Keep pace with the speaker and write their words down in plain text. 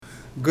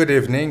Good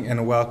evening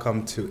and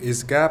welcome to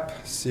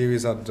ISGAP,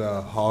 series at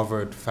the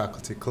Harvard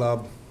Faculty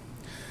Club.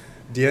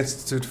 The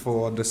Institute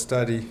for the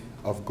Study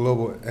of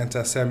Global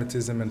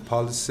Anti-Semitism and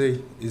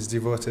Policy is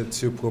devoted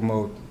to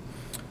promote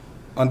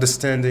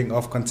understanding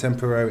of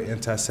contemporary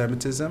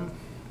anti-Semitism.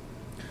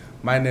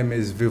 My name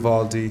is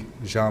Vivaldi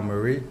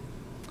Jean-Marie,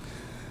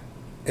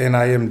 and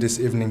I am this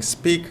evening's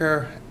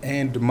speaker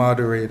and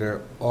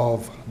moderator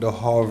of the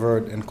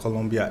Harvard and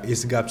Columbia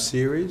ISGAP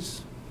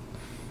series.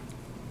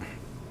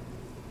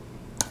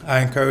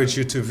 I encourage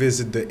you to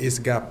visit the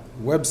ISGAP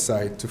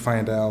website to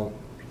find out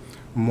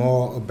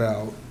more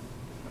about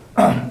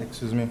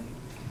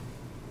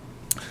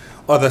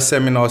other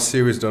seminar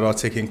series that are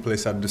taking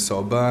place at the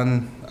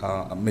Sorbonne,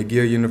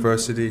 McGill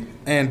University,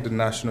 and the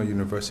National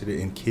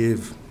University in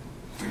Kyiv.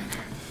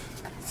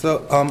 So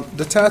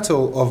the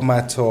title of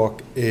my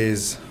talk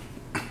is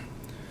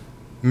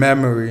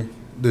Memory,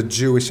 the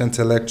Jewish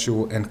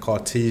Intellectual and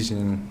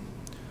Cartesian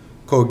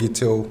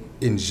Cogito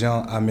in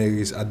Jean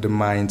Amery's At the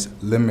Mind's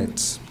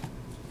Limits.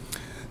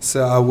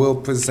 So I will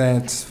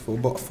present for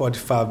about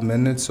 45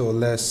 minutes or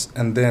less,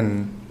 and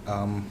then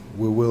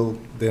we will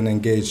then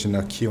engage in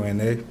a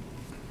Q&A.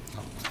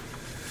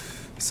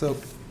 So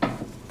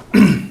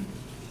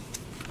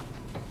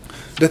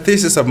the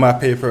thesis of my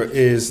paper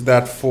is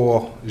that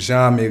for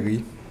Jean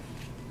Amery,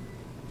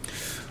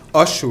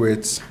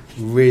 Auschwitz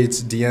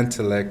raids the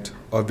intellect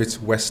of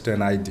its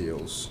Western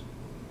ideals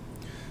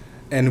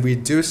and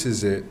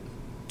reduces it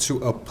to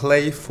a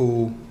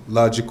playful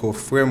logical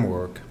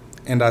framework,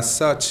 and as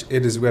such,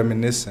 it is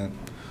reminiscent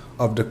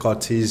of the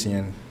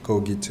Cartesian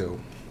cogito.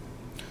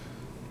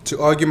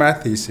 To argue my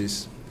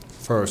thesis,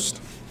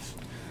 first,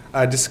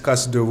 I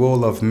discuss the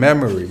role of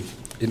memory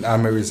in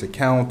Amery's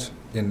account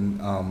in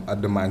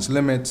At the Mind's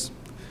Limits.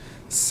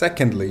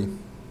 Secondly,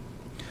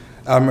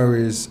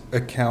 Amery's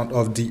account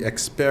of the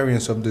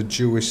experience of the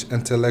Jewish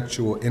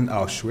intellectual in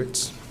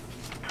Auschwitz.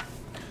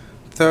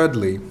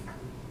 Thirdly,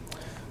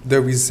 the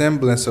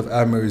resemblance of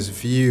Amery's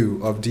view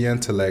of the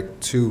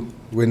intellect to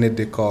René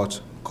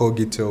Descartes'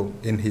 cogito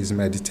in his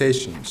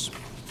meditations.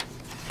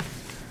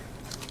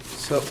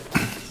 So,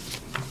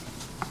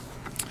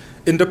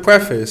 in the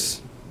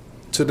preface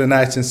to the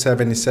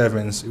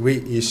 1977's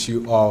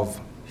reissue of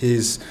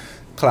his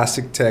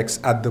classic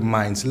text At the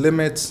Mind's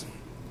Limits,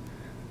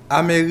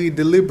 Amery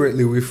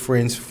deliberately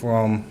refrains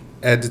from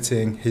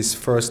editing his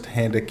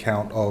first-hand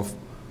account of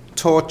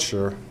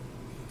torture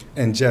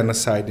and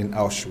genocide in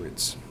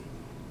Auschwitz.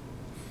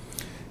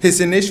 His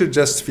initial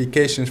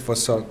justification for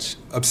such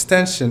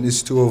abstention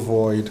is to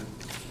avoid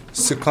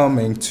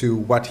succumbing to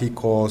what he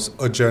calls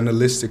a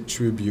journalistic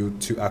tribute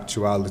to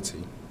actuality.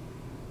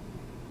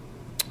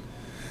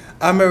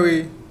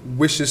 Amery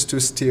wishes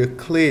to steer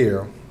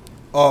clear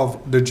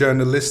of the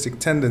journalistic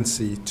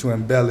tendency to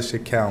embellish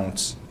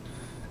accounts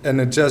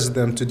and adjust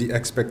them to the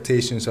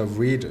expectations of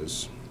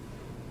readers.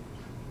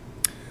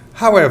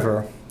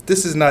 However,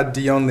 this is not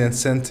the only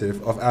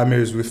incentive of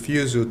Amery's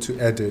refusal to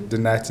edit the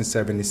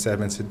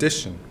 1977's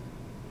edition.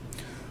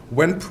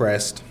 When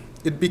pressed,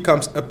 it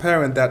becomes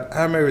apparent that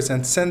Amery's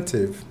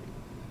incentive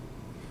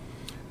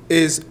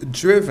is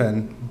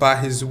driven by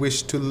his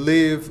wish to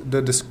leave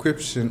the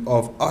description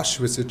of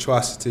Auschwitz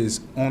atrocities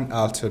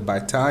unaltered by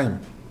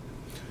time.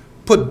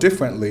 Put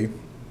differently,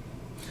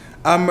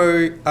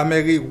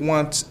 Amery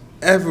wants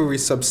every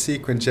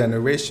subsequent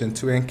generation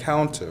to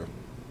encounter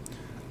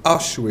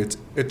Auschwitz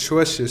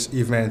atrocious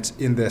events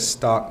in their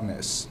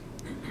starkness.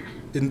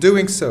 In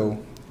doing so,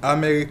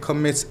 Amery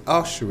commits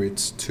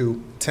Auschwitz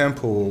to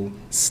temporal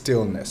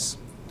stillness.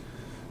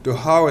 The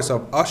horrors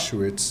of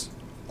Auschwitz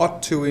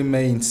ought to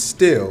remain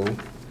still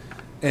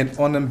and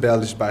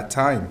unembellished by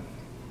time.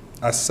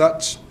 As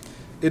such,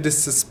 it is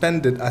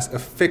suspended as a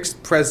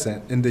fixed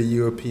present in the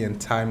European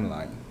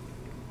timeline.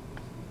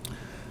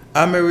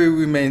 Amery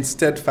remains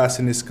steadfast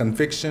in his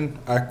conviction.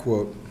 I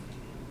quote,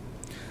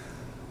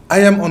 "I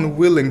am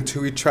unwilling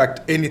to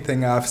retract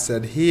anything I have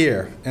said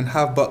here and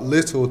have but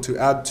little to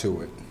add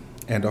to it."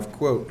 End of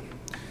quote.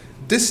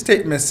 This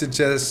statement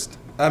suggests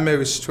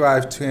Amery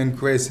strives to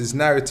engrace his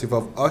narrative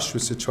of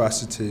Auschwitz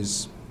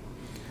atrocities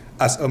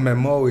as a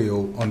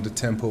memorial on the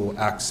temporal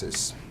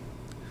axis.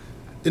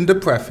 In the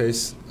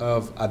preface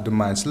of At the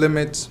Mind's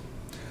Limits,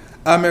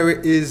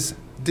 Amery is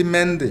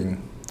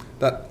demanding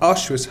that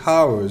Auschwitz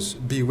horrors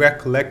be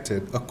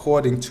recollected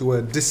according to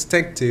a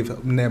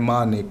distinctive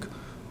mnemonic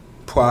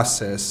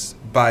process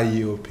by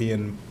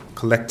European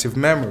collective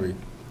memory.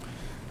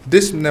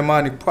 This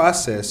mnemonic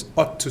process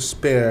ought to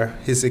spare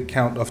his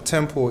account of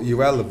temporal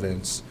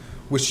irrelevance,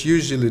 which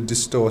usually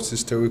distorts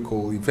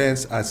historical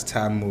events as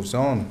time moves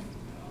on.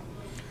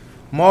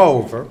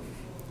 Moreover,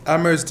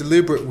 Amery's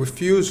deliberate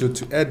refusal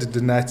to edit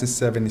the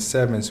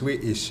 1977's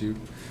reissue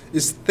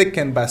is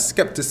thickened by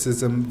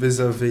skepticism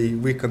vis-à-vis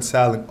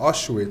reconciling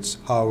Auschwitz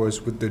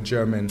horrors with the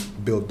German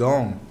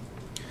Bildung.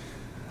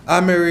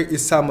 Amery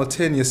is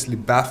simultaneously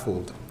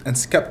baffled and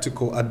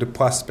skeptical at the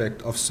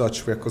prospect of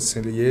such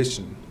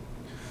reconciliation.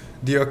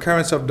 The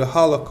occurrence of the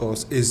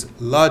Holocaust is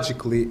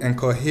logically and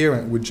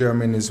coherent with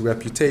Germany's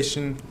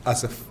reputation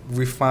as a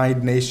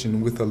refined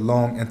nation with a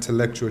long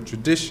intellectual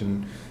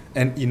tradition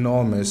and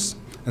enormous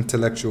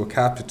intellectual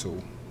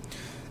capital.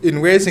 In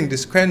raising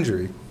this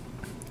quandary,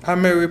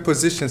 Amery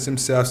positions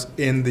himself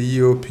in the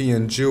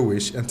European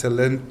Jewish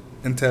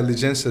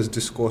intelligentsia's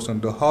discourse on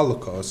the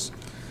Holocaust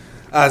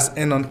as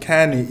an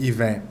uncanny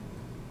event,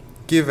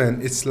 given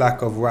its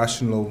lack of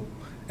rational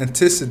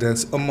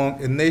antecedents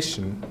among a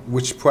nation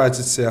which prides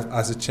itself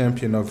as a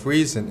champion of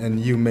reason and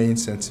humane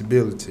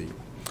sensibility.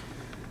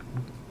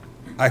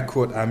 I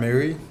quote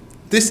Amery,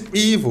 "This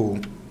evil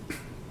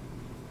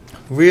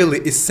really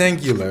is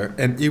singular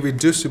and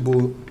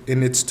irreducible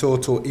in its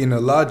total inner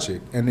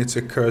logic and its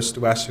accursed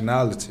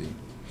rationality.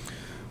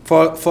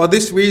 For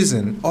this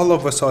reason, all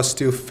of us are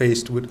still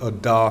faced with a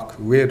dark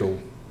riddle."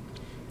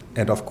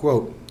 End of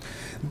quote.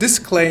 This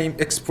claim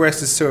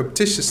expresses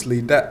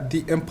surreptitiously that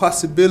the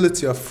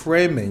impossibility of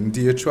framing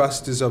the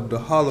atrocities of the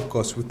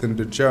Holocaust within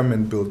the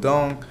German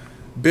Bildung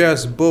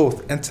bears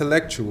both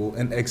intellectual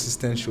and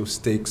existential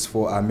stakes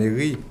for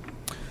Amery.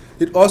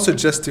 It also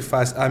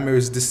justifies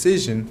Amery's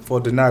decision for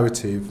the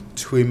narrative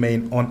to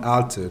remain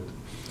unaltered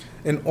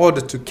in order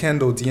to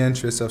kindle the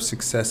interest of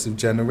successive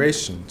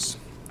generations.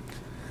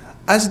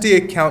 As the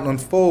account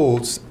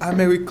unfolds,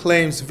 Amery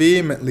claims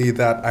vehemently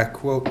that, I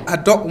quote, "I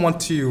don't want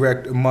to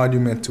erect a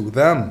monument to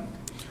them,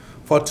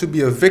 for to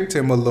be a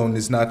victim alone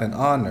is not an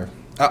honor.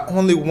 I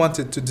only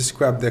wanted to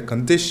describe their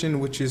condition,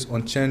 which is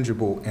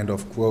unchangeable," end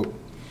of quote.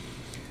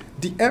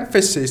 The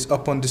emphasis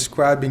upon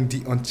describing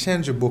the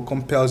unchangeable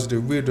compels the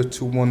reader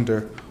to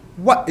wonder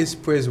what is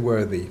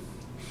praiseworthy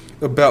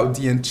about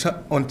the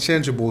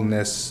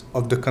unchangeableness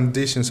of the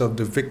conditions of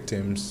the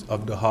victims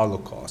of the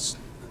Holocaust.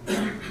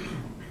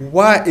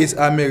 Why is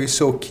Amery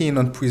so keen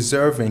on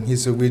preserving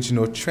his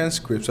original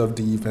transcripts of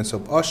the events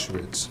of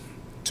Auschwitz?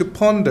 To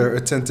ponder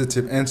a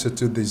tentative answer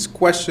to these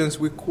questions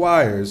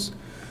requires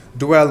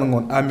dwelling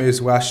on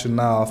Amery's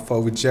rationale for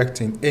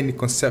rejecting any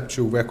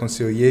conceptual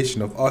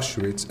reconciliation of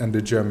Auschwitz and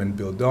the German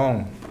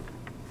Bildung.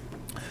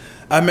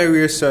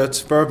 Amery asserts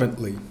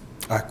fervently,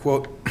 I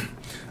quote,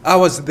 "I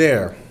was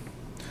there.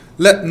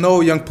 Let no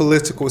young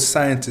political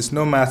scientist,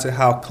 no matter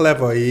how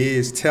clever he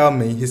is, tell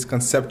me his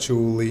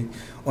conceptually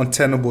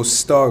untenable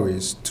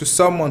stories. To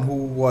someone who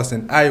was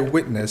an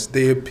eyewitness,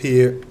 they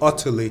appear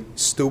utterly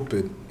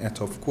stupid," end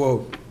of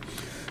quote.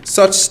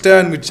 Such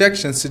stern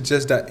rejection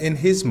suggests that in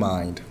his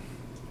mind,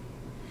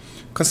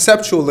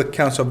 conceptual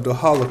accounts of the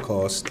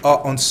Holocaust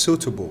are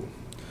unsuitable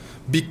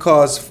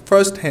because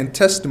first-hand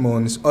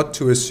testimonies ought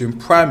to assume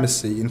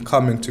primacy in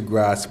coming to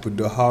grasp with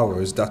the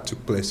horrors that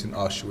took place in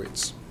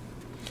Auschwitz.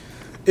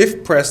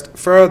 If pressed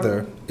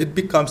further, it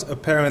becomes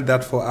apparent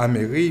that for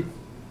Amery,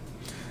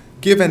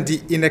 given the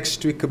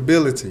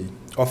inextricability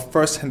of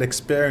first-hand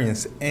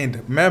experience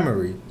and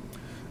memory,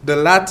 the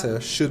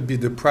latter should be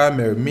the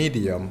primary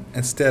medium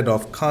instead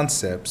of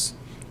concepts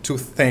to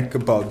think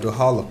about the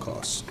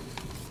Holocaust.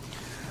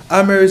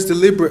 Amery's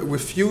deliberate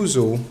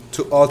refusal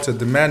to alter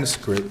the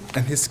manuscript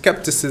and his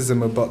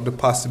skepticism about the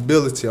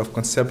possibility of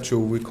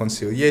conceptual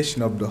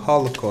reconciliation of the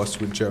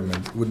Holocaust with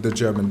the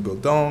German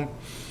Bildung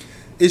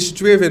is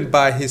driven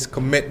by his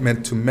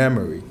commitment to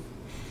memory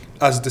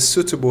as the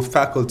suitable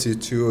faculty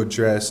to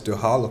address the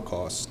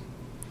Holocaust.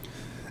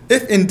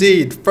 If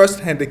indeed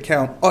first-hand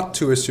account ought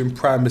to assume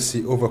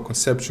primacy over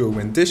conceptual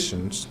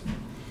renditions,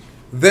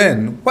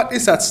 then what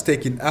is at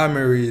stake in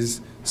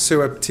Amery's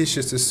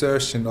surreptitious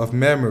assertion of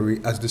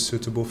memory as the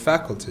suitable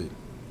faculty?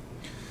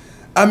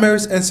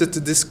 Amery's answer to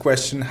this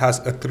question has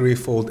a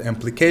threefold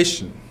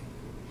implication.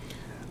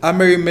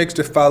 Amery makes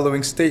the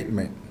following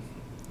statement,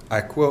 I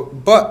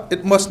quote, "But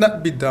it must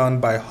not be done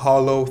by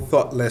hollow,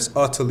 thoughtless,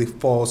 utterly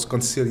false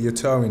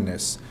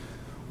conciliatoriness,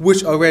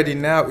 which already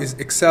now is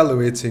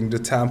accelerating the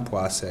time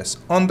process.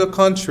 On the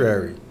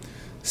contrary,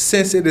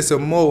 since it is a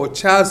moral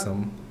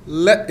chasm,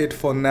 let it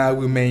for now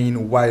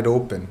remain wide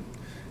open.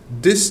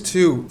 This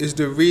too is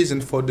the reason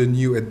for the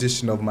new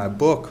edition of my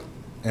book,"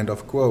 end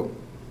of quote.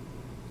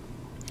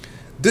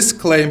 This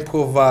claim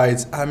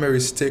provides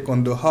Amery's take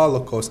on the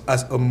Holocaust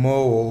as a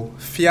moral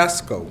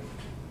fiasco,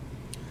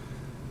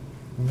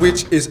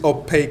 which is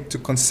opaque to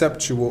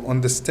conceptual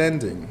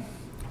understanding.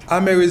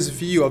 Amery's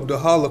view of the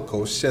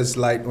Holocaust sheds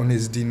light on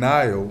his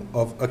denial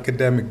of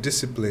academic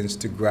disciplines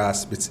to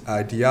grasp its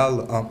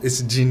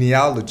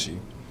genealogy.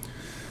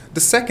 The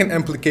second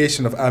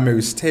implication of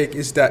Amery's take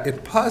is that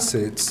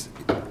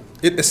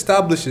it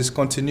establishes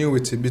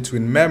continuity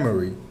between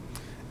memory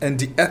and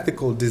the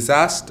ethical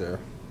disaster,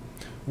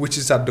 which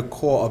is at the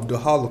core of the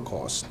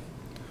Holocaust.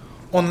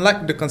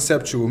 Unlike the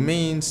conceptual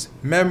means,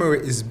 memory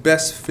is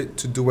best fit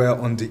to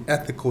dwell on the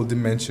ethical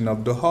dimension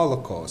of the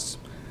Holocaust.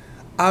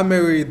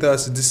 Amery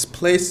thus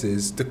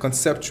displaces the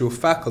conceptual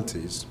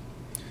faculties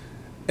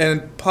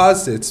and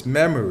posits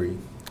memory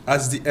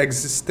as the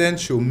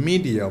existential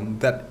medium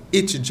that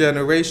each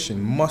generation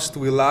must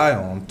rely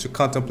on to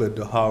contemplate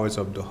the horrors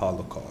of the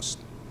Holocaust.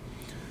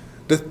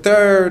 The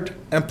third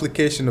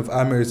implication of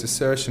Amery's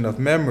assertion of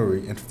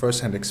memory and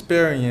first-hand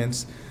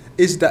experience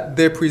is that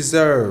they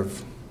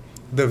preserve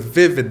the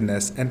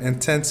vividness and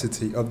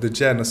intensity of the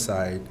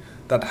genocide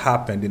that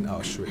happened in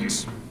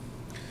Auschwitz.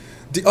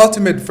 The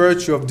ultimate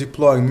virtue of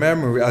deploying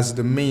memory as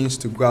the means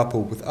to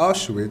grapple with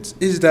Auschwitz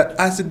is that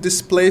as it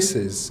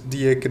displaces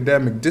the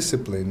academic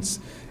disciplines,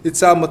 it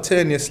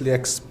simultaneously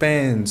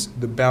expands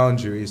the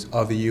boundaries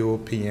of the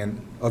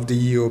European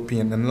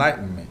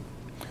Enlightenment.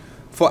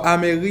 For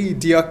Améry,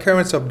 the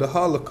occurrence of the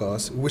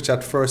Holocaust, which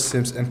at first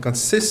seems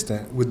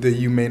inconsistent with the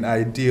humane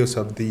ideals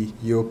of the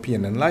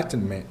European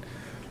Enlightenment,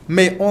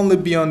 may only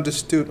be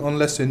understood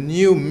unless a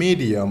new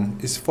medium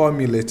is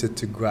formulated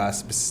to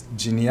grasp its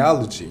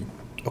genealogy.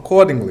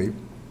 Accordingly,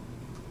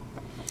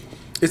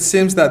 it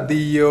seems that the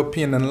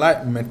European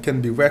Enlightenment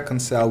can be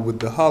reconciled with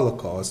the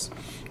Holocaust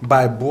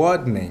by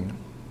broadening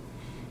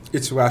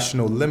its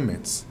rational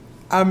limits.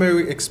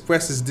 Améry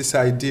expresses this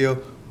ideal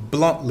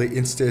bluntly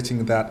in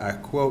stating that, I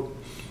quote,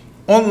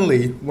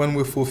 "Only when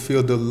we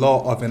fulfill the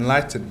law of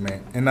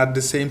enlightenment and at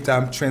the same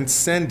time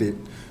transcend it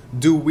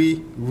do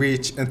we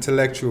reach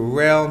intellectual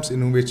realms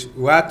in which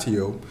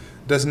ratio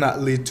does not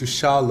lead to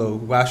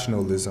shallow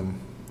rationalism.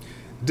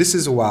 This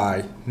is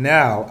why,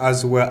 now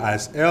as well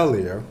as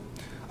earlier,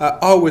 I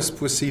always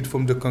proceed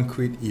from the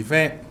concrete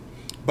event,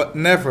 but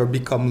never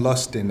become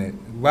lost in it.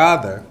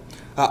 Rather,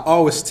 I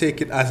always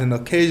take it as an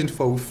occasion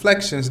for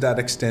reflections that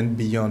extend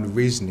beyond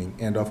reasoning."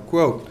 End of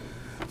quote.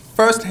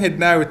 First-hand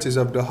narratives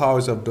of the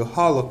horrors of the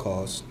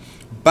Holocaust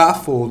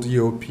baffled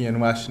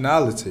European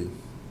rationality.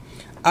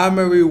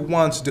 Améry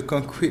wants the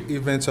concrete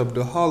events of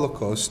the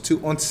Holocaust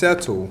to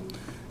unsettle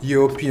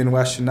European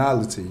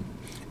rationality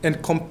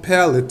and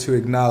compel it to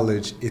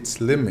acknowledge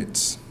its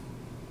limits.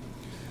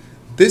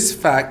 This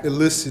fact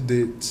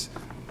elucidates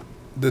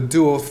the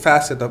dual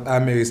facet of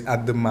Améry's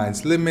At the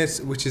Mind's Limits,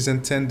 which is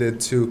intended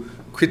to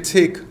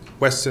critique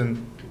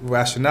Western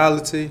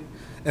rationality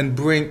and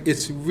bring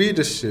its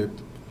readership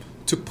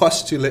to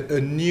postulate a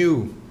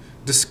new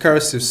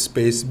discursive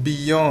space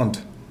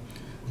beyond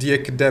the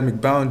academic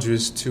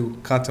boundaries to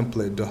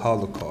contemplate the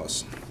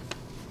Holocaust.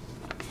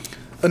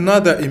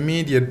 Another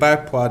immediate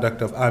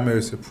byproduct of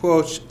Améry's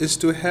approach is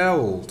to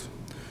herald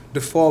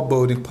the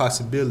foreboding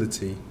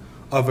possibility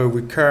of a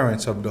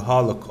recurrence of the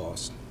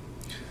Holocaust.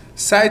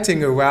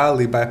 Citing a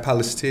rally by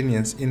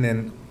Palestinians in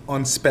an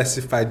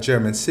unspecified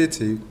German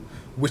city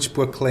which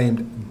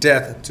proclaimed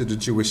death to the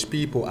Jewish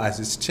people as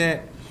its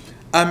chant,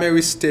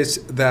 Améry states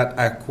that,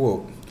 I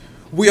quote,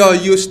 "We are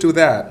used to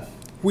that.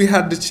 We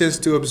had the chance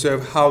to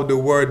observe how the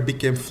Word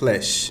became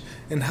flesh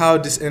and how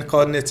this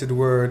incarnated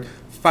Word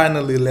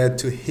finally led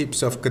to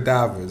heaps of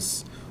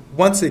cadavers.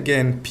 Once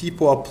again,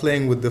 people are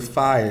playing with the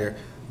fire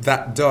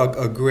that dug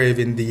a grave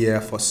in the air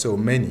for so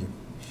many.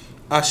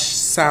 I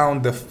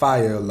sound the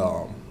fire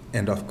alarm."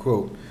 End of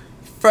quote.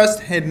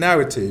 First-hand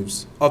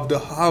narratives of the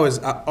horrors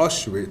at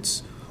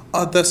Auschwitz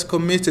are thus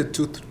committed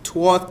to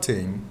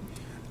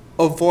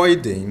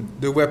avoiding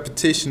the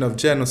repetition of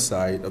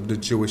genocide of the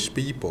Jewish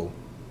people.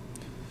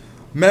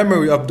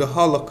 Memory of the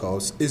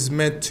Holocaust is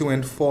meant to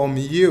inform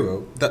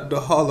Europe that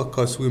the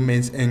Holocaust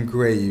remains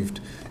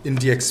engraved in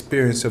the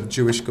experience of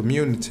Jewish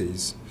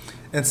communities.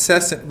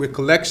 Incessant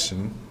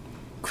recollection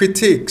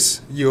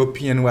critiques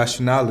European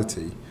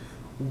rationality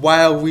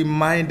while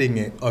reminding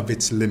it of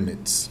its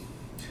limits.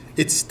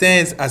 It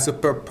stands as a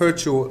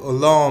perpetual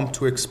alarm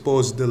to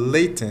expose the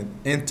latent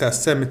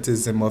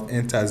anti-Semitism of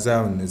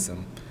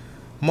anti-Zionism.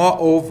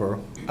 Moreover,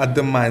 At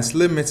the Mind's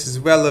Limits is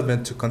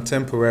relevant to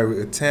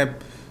contemporary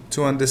attempt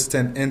to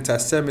understand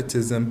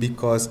anti-Semitism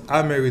because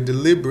Améry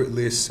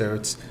deliberately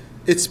asserts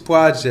its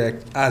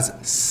project as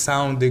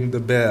sounding the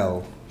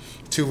bell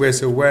to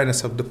raise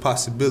awareness of the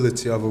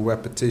possibility of a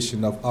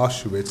repetition of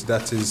Auschwitz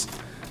that is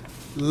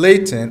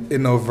latent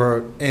in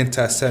overt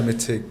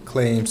anti-Semitic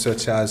claims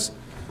such as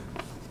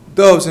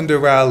those in the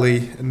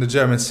rally in the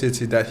German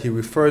city that he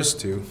refers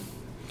to.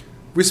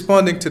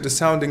 Responding to the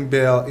sounding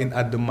bell in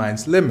At the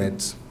Mind's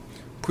Limits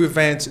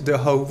prevents the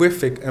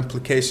horrific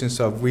implications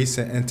of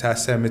recent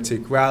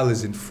anti-Semitic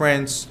rallies in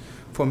France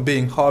from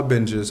being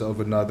harbingers of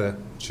another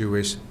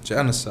Jewish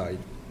genocide.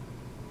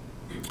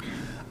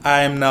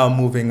 I am now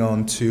moving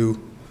on to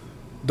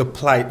the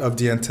plight of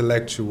the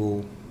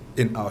intellectual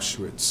in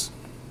Auschwitz.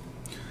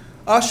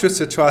 Auschwitz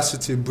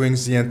atrocity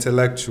brings the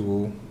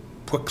intellectual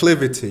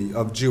proclivity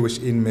of Jewish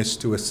inmates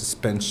to a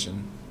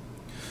suspension.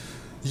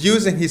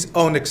 Using his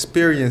own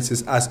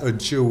experiences as a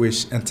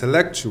Jewish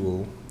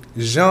intellectual,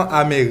 Jean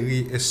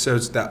Améry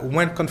asserts that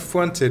when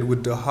confronted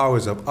with the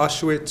horrors of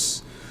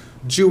Auschwitz,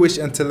 Jewish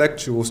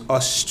intellectuals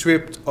are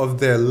stripped of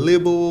their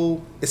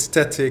liberal,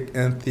 aesthetic,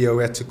 and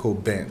theoretical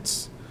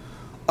bents.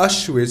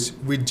 Auschwitz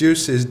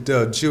reduces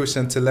the Jewish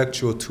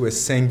intellectual to a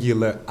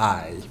singular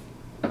I.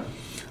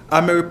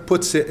 Améry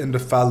puts it in the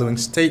following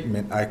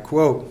statement, I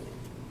quote,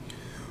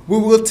 "We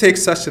will take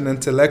such an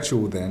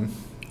intellectual then,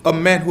 a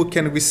man who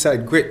can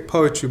recite great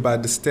poetry by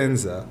the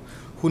stanza,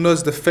 who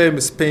knows the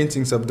famous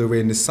paintings of the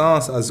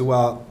Renaissance as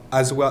well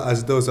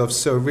as those of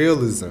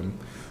Surrealism,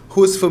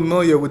 who is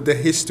familiar with the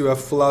history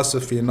of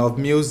philosophy and of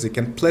music,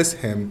 and place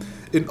him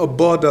in a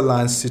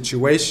borderline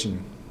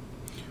situation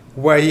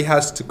where he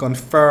has to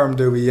confirm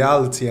the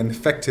reality and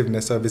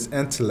effectiveness of his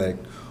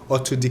intellect or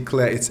to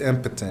declare its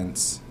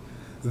impotence.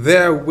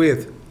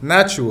 Therewith,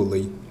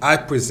 naturally, I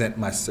present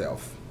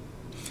myself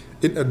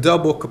in a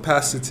double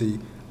capacity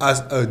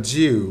as a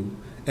Jew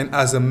and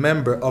as a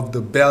member of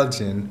the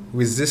Belgian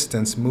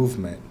resistance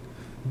movement.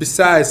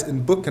 Besides,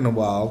 in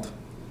Buchenwald,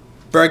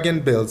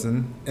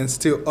 Bergen-Belsen, and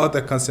still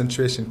other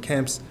concentration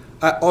camps,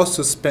 I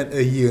also spent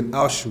a year in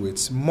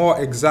Auschwitz,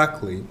 more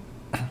exactly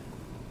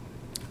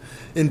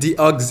in the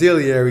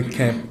auxiliary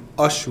camp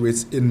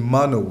Auschwitz in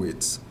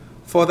Monowitz.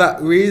 For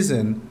that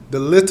reason, the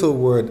little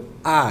word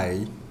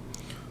I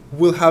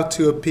will have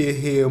to appear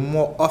here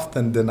more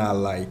often than I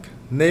like,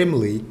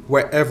 namely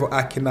wherever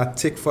I cannot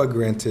take for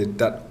granted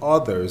that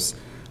others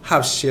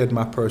have shared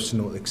my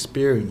personal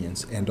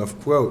experience. End of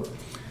quote.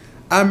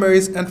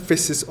 Amery's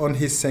emphasis on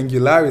his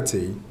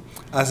singularity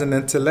as an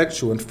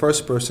intellectual and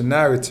first-person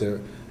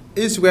narrator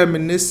is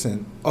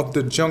reminiscent of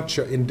the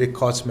juncture in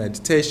Descartes'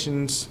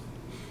 Meditations.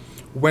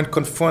 When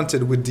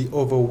confronted with the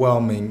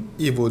overwhelming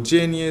evil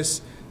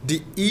genius,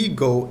 the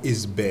ego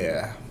is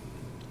bare.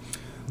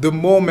 The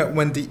moment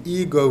when the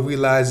ego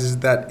realizes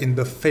that in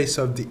the face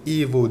of the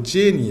evil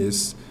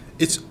genius,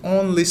 its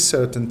only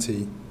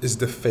certainty is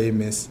the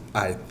famous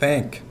I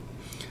think.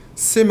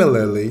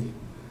 Similarly,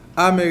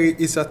 Amery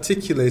is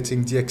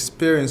articulating the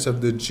experience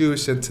of the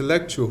Jewish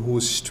intellectual who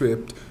is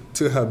stripped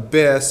to her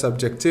bare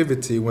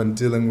subjectivity when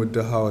dealing with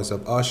the horrors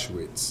of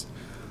Auschwitz.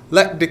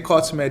 Like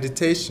Descartes'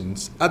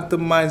 Meditations, at the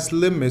mind's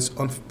limits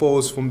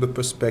unfolds from the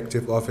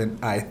perspective of an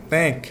I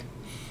think,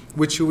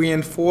 which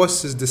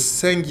reinforces the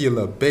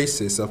singular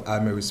basis of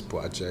Amery's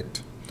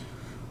project.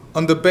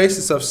 On the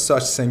basis of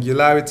such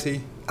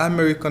singularity,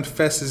 Amery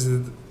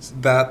confesses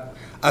that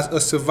as a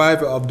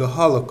survivor of the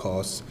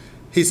Holocaust,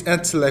 his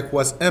intellect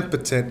was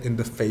impotent in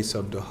the face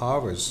of the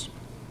horrors.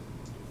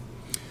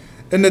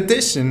 In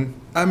addition,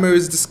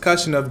 Amery's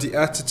discussion of the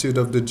attitude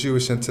of the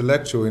Jewish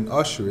intellectual in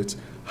Auschwitz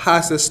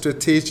has a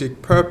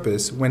strategic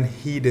purpose when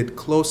heeded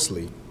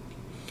closely.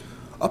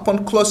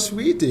 Upon close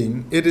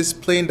reading, it is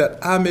plain that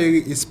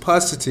Amery is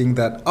positing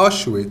that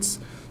Auschwitz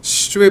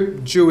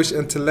stripped Jewish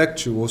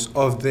intellectuals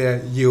of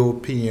their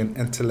European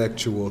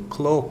intellectual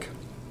cloak.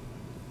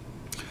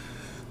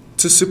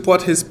 To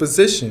support his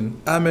position,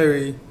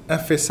 Amery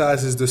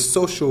emphasizes the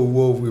social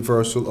role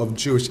reversal of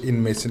Jewish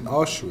inmates in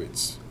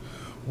Auschwitz.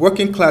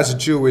 Working-class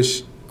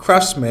Jewish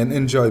craftsmen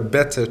enjoy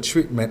better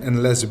treatment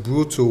and less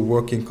brutal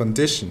working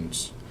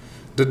conditions.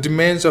 The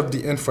demands of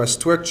the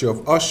infrastructure of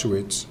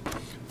Auschwitz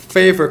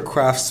favor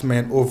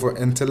craftsmen over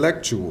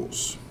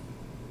intellectuals.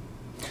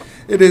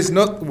 It is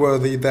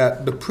noteworthy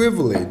that the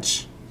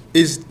privilege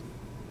is,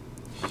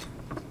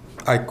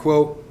 I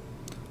quote,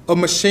 a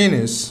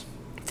machinist,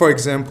 for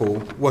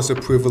example, was a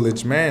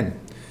privileged man,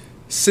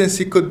 since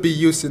he could be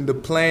used in the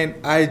plain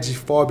IG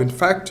Farben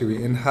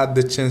factory and had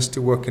the chance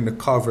to work in a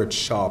covered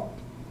shop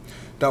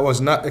that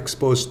was not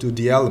exposed to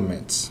the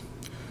elements.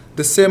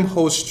 The same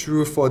holds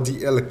true for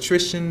the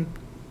electrician,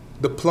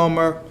 the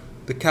plumber,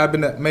 the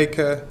cabinet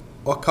maker,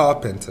 or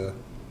carpenter.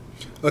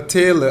 A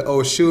tailor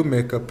or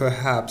shoemaker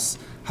perhaps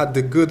had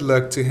the good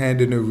luck to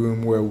hand in a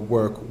room where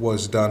work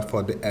was done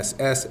for the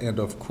SS, end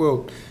of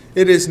quote.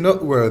 It is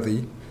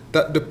noteworthy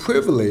that the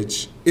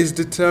privilege is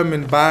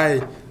determined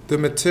by the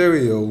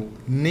material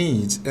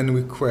needs and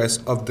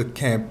requests of the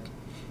camp,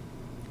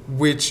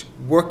 which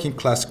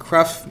working-class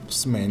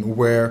craftsmen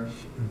were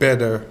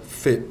better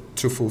fit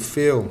to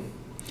fulfill.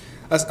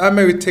 As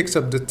Amery takes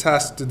up the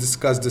task to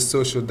discuss the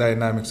social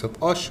dynamics of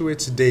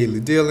Auschwitz's daily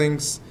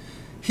dealings,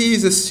 he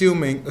is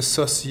assuming a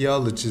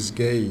sociologist's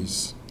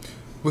gaze.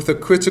 With a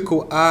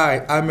critical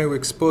eye, Amery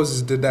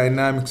exposes the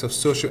dynamics of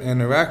social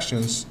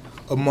interactions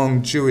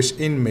among Jewish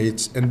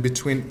inmates and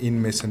between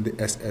inmates and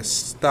the SS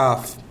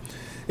staff.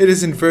 It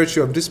is in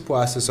virtue of this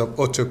process of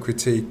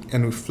autocritique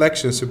and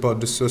reflections about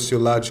the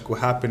sociological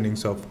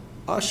happenings of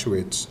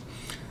Auschwitz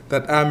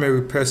that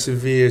Amery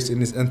perseveres in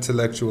his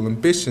intellectual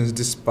ambitions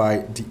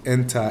despite the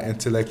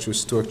anti-intellectual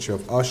structure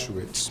of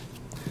Auschwitz.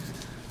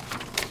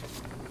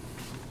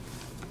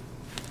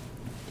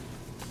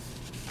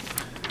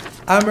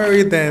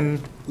 Amery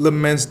then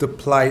laments the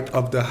plight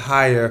of the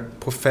higher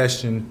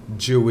profession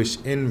Jewish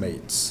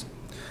inmates.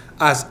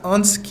 As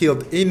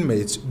unskilled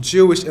inmates,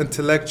 Jewish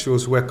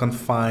intellectuals were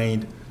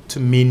confined to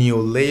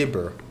menial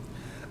labor.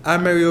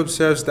 Amery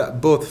observes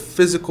that both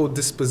physical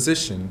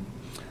disposition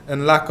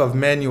and lack of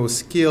manual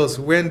skills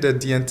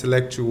rendered the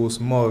intellectuals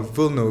more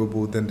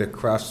vulnerable than their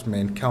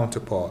craftsman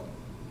counterpart.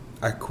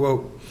 I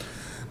quote,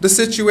 "The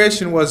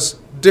situation was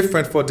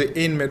different for the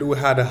inmate who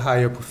had a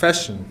higher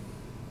profession.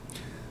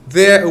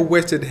 There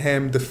awaited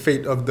him the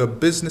fate of the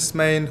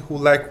businessman who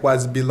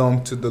likewise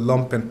belonged to the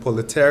lumpen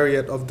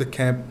proletariat of the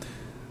camp.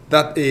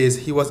 That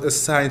is, he was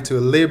assigned to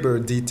a labor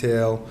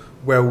detail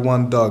where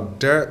one dug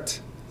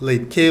dirt,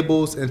 laid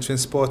cables, and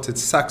transported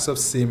sacks of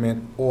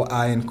cement or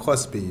iron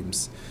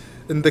crossbeams.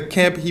 In the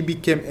camp, he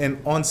became an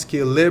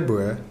unskilled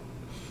laborer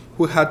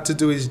who had to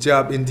do his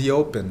job in the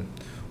open,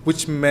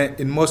 which meant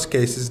in most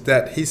cases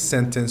that the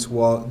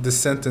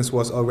sentence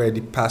was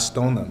already passed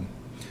on him."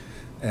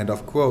 End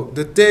of quote.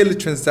 The daily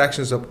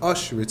transactions of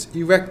Auschwitz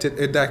erected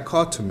a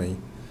dichotomy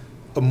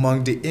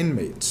among the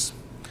inmates.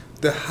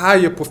 The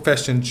higher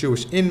profession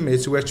Jewish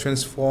inmates were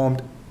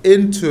transformed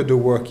into the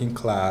working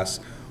class,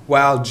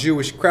 while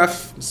Jewish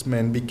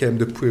craftsmen became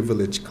the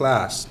privileged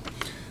class.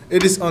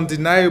 It is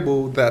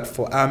undeniable that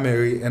for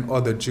Amery and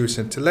other Jewish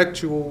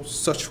intellectuals,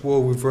 such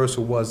role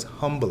reversal was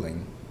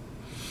humbling.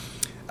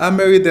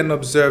 Amery then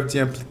observed the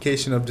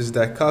implication of this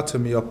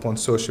dichotomy upon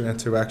social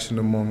interaction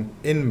among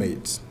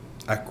inmates.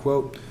 I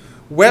quote,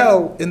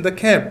 "Well, in the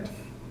camp,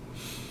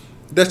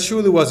 there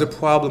truly was a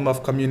problem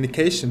of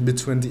communication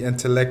between the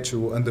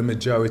intellectual and the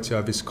majority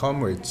of his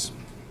comrades.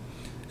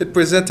 It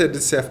presented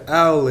itself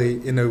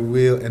hourly in a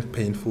real and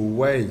painful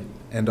way."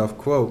 End of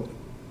quote.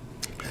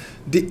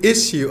 The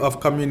issue of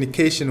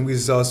communication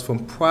results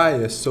from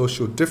prior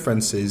social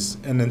differences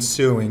and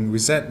ensuing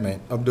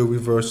resentment of the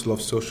reversal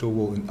of social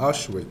role in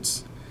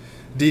Auschwitz.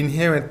 The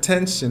inherent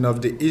tension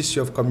of the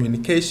issue of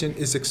communication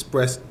is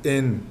expressed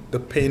in the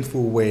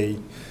painful way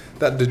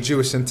that the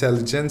Jewish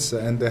intelligentsia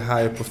and the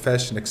higher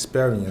profession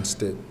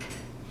experienced it.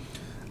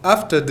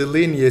 After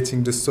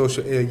delineating the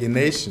social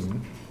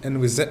alienation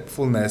and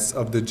resentfulness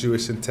of the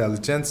Jewish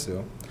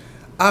intelligentsia,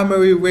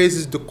 Amery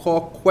raises the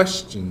core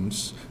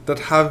questions that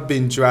have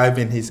been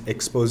driving his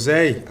expose.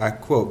 I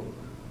quote,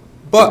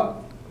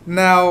 "But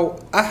now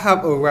I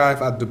have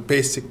arrived at the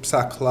basic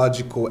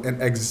psychological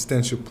and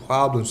existential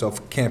problems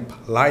of camp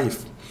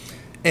life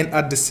and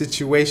at the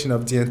situation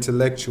of the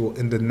intellectual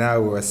in the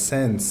narrower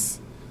sense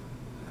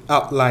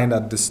outlined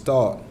at the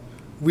start.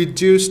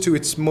 Reduced to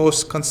its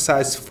most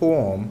concise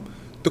form,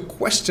 the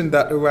question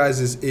that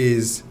arises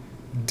is,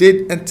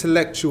 did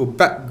intellectual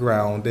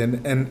background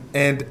and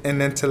an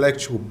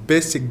intellectual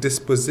basic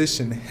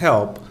disposition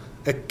help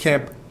a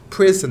camp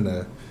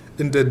prisoner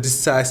in the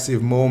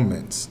decisive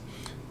moments?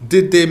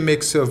 Did they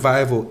make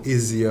survival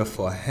easier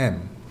for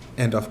him?"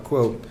 End of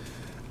quote.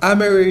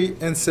 Amery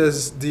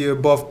answers the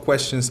above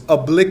questions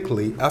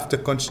obliquely after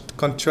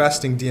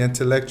contrasting the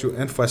intellectual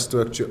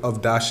infrastructure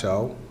of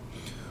Dachau,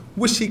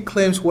 which he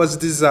claims was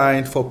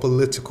designed for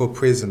political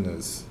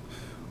prisoners,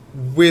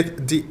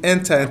 with the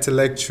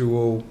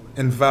anti-intellectual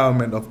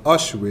environment of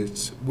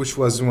Auschwitz, which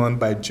was run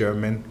by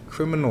German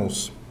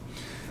criminals.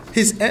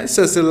 His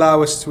answers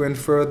allow us to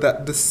infer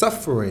that the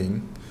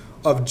suffering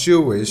of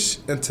Jewish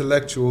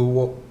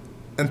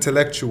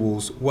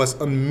intellectuals was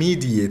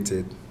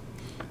unmediated.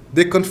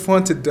 They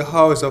confronted the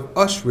horrors of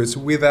Auschwitz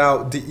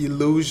without the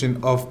illusion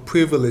of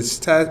privileged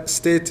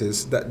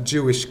status that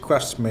Jewish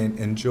craftsmen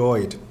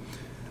enjoyed.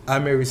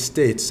 Amery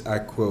states, I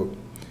quote,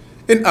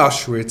 "In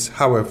Auschwitz,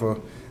 however,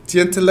 the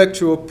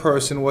intellectual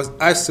person was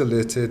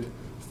isolated,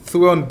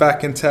 thrown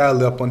back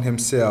entirely upon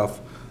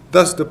himself.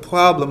 Thus the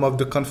problem of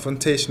the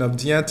confrontation of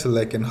the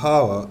intellect and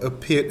horror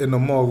appeared in a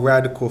more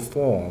radical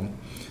form,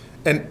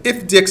 and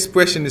if the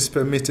expression is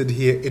permitted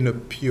here, in a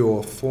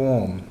pure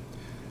form.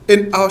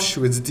 In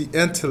Auschwitz, the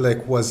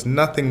intellect was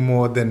nothing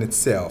more than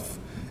itself,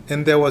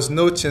 and there was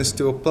no chance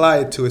to apply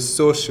it to a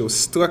social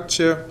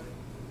structure,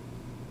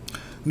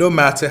 no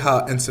matter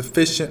how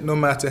insufficient, no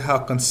matter how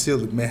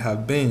concealed it may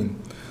have been.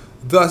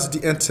 Thus the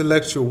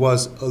intellectual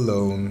was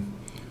alone,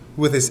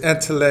 with his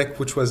intellect,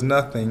 which was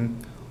nothing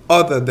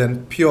other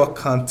than pure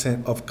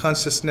content of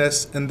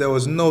consciousness, and there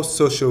was no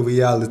social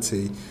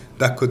reality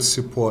that could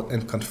support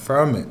and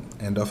confirm it."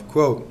 End of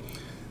quote.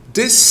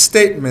 This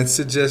statement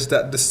suggests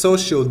that the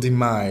social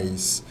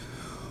demise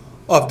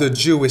of the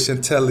Jewish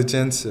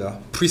intelligentsia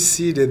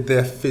preceded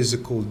their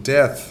physical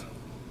death.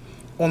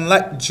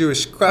 Unlike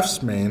Jewish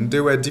craftsmen,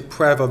 they were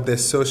deprived of their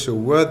social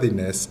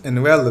worthiness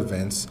and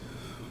relevance,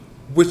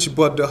 which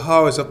brought the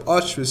horrors of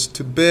Auschwitz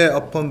to bear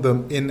upon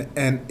them in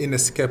an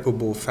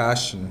inescapable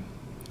fashion.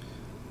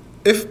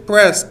 If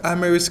pressed,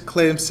 Amery's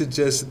claim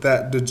suggests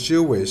that the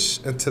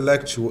Jewish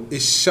intellectual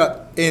is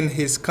shut in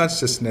his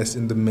consciousness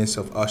in the midst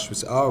of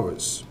Auschwitz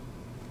horrors.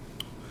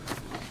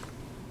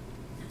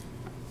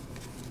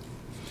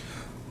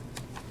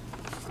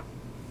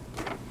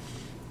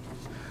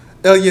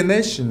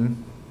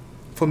 Alienation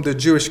from the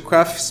Jewish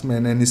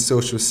craftsman and his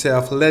social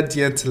self led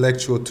the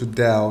intellectual to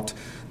doubt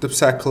the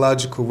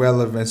psychological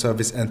relevance of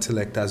his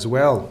intellect as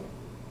well.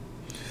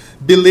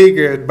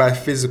 Beleaguered by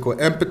physical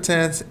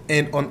impotence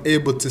and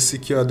unable to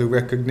secure the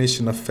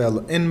recognition of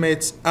fellow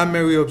inmates,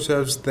 Amery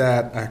observes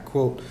that, I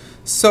quote,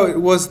 "So it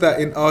was that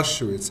in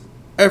Auschwitz,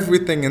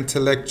 everything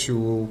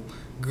intellectual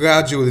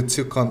gradually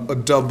took on a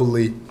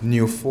doubly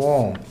new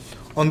form.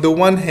 On the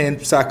one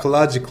hand,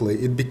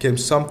 psychologically, it became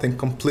something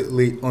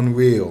completely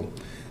unreal,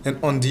 and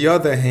on the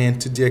other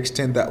hand, to the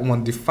extent that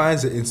one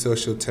defines it in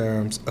social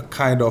terms, a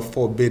kind of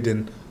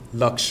forbidden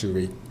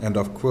luxury." End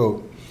of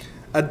quote.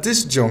 At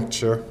this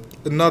juncture,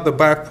 another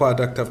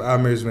byproduct of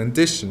Amery's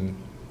rendition,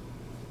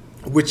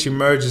 which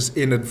emerges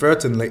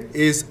inadvertently,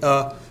 is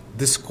a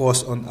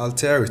discourse on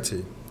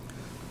alterity.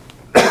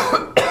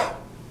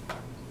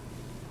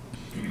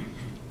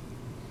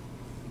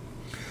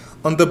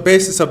 On the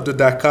basis of the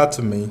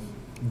dichotomy,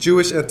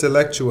 Jewish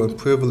intellectual and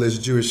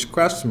privileged Jewish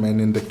craftsmen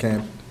in the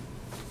camp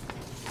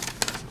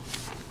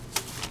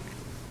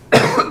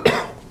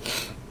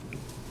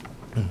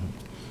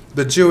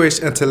the Jewish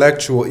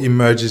intellectual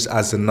emerges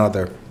as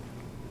another.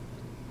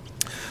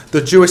 The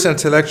Jewish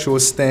intellectual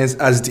stands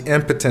as the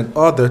impotent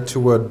other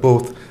toward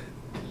both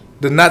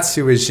the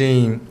Nazi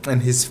regime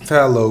and his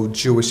fellow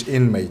Jewish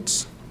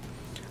inmates.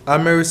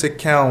 Amery's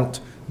account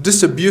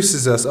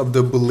disabuses us of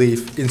the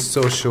belief in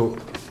social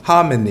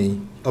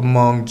harmony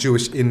among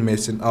Jewish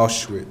inmates in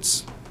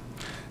Auschwitz.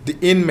 The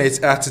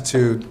inmates'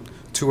 attitude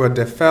toward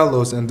their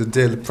fellows and the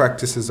daily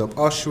practices of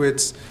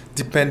Auschwitz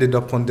depended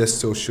upon their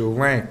social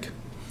rank.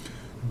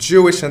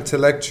 Jewish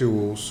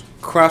intellectuals,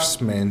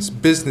 craftsmen,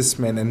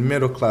 businessmen, and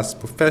middle-class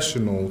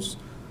professionals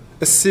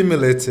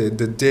assimilated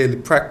the daily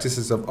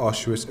practices of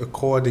Auschwitz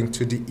according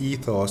to the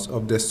ethos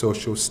of their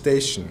social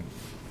station.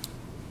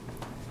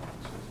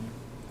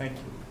 Thank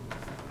you.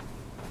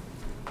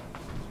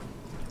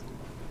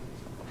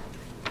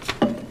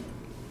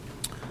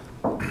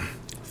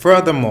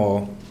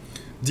 Furthermore,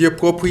 the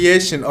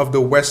appropriation of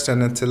the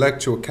Western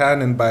intellectual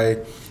canon by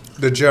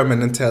the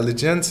German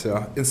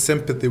intelligentsia in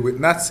sympathy with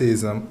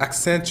Nazism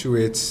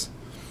accentuates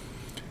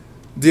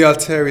the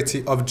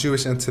alterity of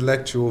Jewish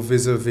intellectual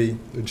vis-a-vis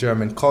the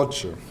German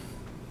culture.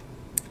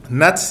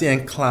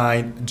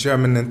 Nazi-inclined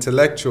German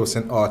intellectuals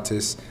and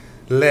artists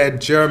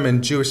led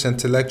German Jewish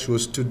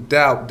intellectuals to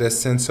doubt their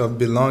sense of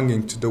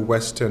belonging to the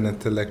Western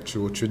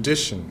intellectual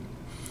tradition.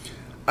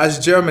 As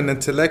German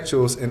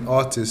intellectuals and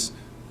artists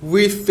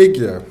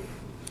refigure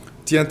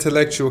the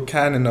intellectual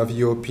canon of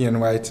European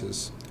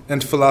writers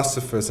and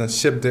philosophers and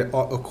shaped their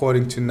art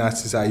according to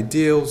Nazi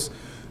ideals,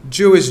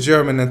 Jewish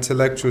German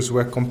intellectuals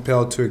were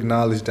compelled to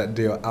acknowledge that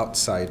they are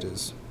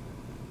outsiders.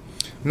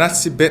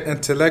 Nazi-bent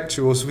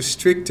intellectuals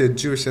restricted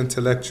Jewish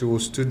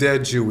intellectuals to their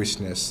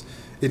Jewishness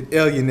in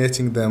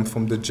alienating them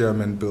from the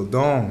German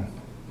Bildung.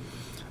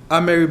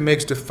 Amery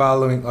makes the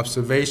following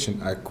observation,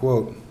 I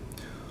quote,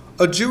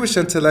 "A Jewish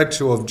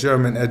intellectual of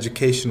German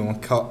educational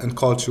and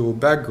cultural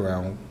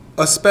background,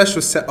 a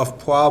special set of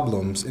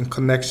problems in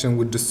connection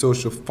with the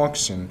social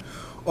function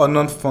or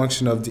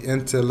non-function of the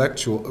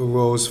intellectual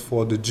arose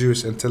for the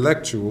Jewish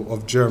intellectual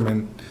of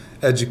German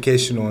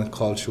educational and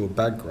cultural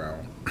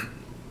background.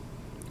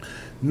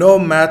 No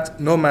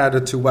matter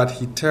to what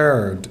he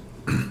turned,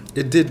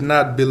 it did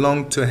not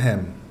belong to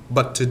him,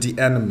 but to the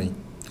enemy.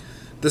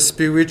 The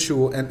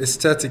spiritual and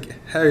aesthetic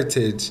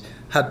heritage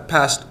had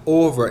passed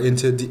over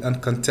into the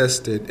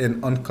uncontested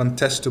and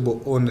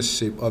uncontestable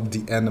ownership of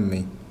the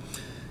enemy.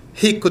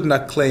 He could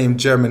not claim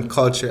German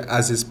culture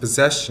as his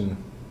possession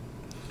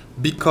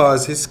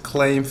because his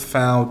claim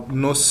found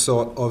no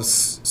sort of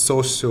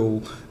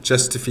social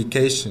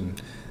justification.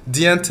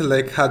 The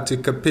intellect had to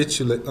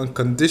capitulate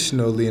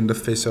unconditionally in the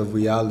face of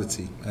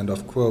reality." End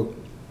of quote.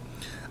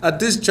 At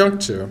this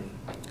juncture,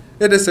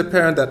 it is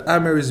apparent that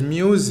Amery's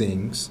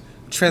musings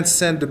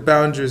transcend the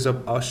boundaries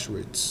of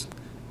Auschwitz.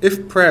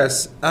 If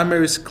pressed,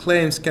 Amery's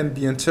claims can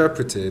be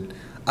interpreted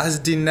as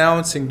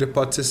denouncing the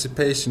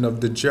participation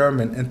of the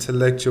German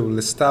intellectual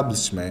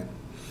establishment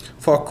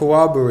for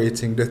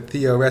corroborating the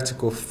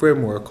theoretical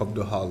framework of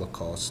the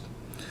Holocaust.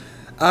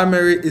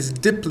 Amery is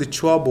deeply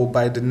troubled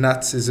by the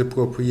Nazis'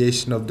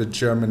 appropriation of the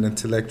German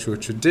intellectual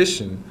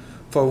tradition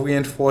for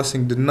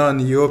reinforcing the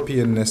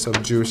non-Europeanness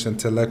of Jewish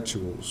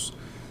intellectuals.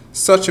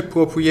 Such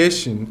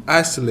appropriation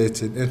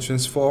isolated and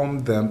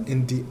transformed them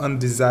in the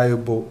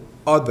undesirable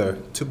other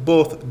to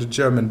both the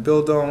German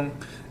Bildung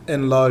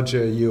and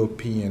larger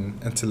European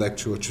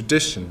intellectual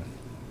tradition.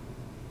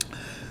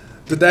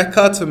 The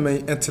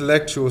dichotomy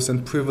intellectuals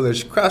and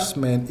privileged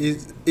craftsmen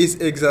is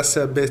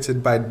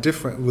exacerbated by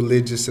different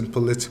religious and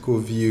political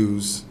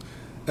views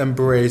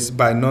embraced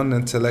by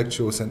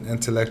non-intellectuals and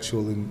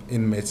intellectual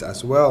inmates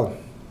as well.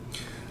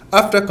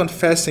 After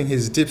confessing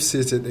his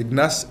deep-seated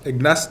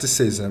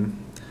agnosticism,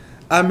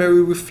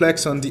 Amery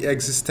reflects on the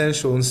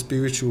existential and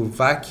spiritual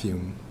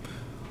vacuum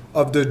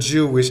of the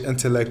Jewish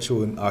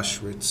intellectual in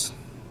Auschwitz.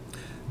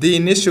 The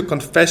initial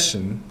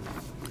confession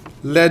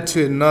led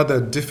to another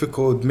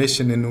difficult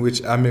admission in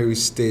which Amery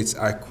states,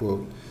 I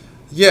quote,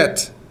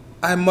 "Yet,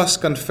 I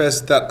must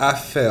confess that I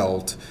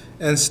felt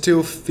and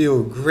still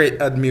feel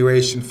great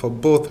admiration for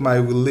both my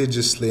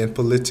religiously and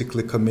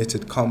politically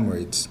committed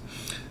comrades.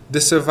 They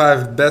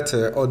survived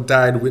better or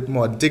died with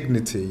more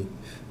dignity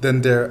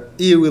than their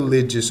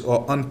irreligious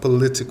or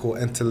unpolitical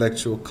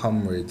intellectual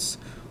comrades,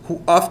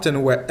 who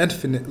often were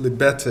infinitely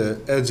better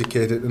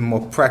educated and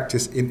more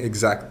practiced in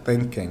exact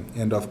thinking."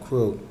 End of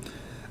quote.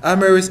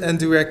 Amery's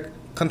indirect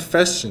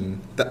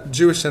confession that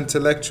Jewish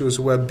intellectuals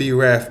were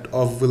bereft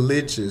of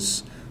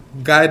religious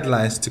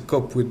guidelines to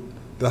cope with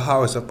the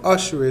horrors of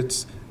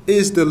Auschwitz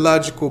is the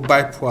logical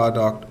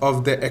byproduct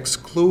of their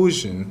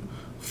exclusion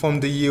from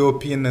the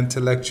European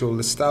intellectual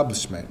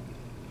establishment.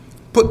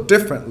 Put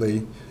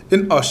differently,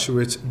 in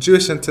Auschwitz,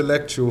 Jewish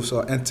intellectuals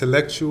are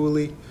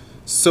intellectually,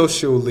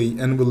 socially,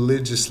 and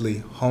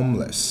religiously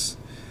homeless.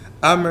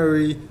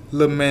 Amery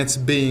laments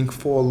being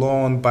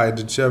forlorn by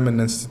the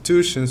German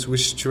institutions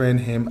which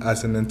trained him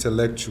as an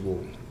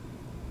intellectual.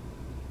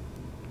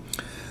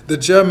 The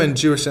German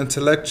Jewish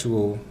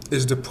intellectual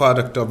is the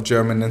product of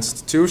German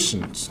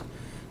institutions.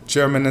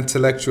 German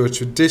intellectual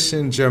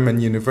tradition,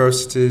 German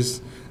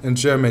universities, and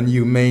German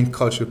humane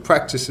cultural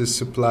practices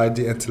supplied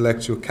the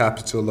intellectual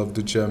capital of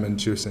the German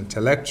Jewish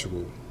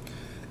intellectual.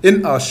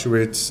 In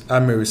Auschwitz,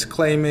 Amir is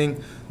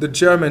claiming the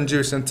German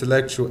Jewish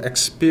intellectual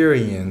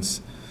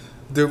experienced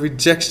the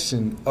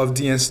rejection of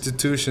the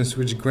institutions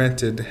which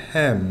granted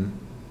him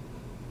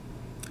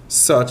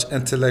such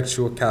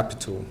intellectual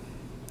capital.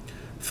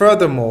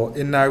 Furthermore,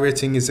 in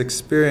narrating his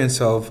experience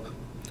of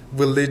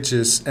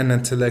religious and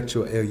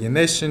intellectual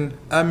alienation,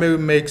 Amiri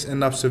makes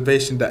an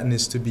observation that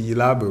needs to be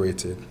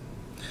elaborated.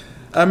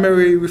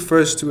 Amiri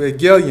refers to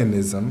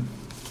Hegelianism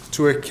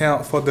to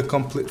account for the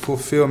complete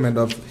fulfillment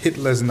of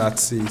Hitler's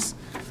Hitler's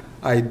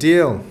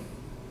ideal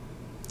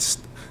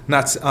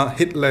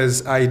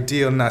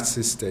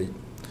Nazi state.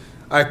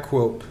 I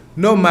quote,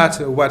 "No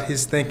matter what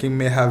his thinking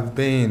may have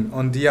been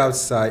on the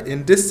outside,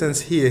 in this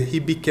sense here he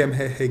became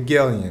a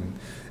Hegelian.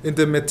 In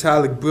the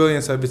metallic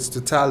brilliance of its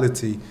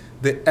totality,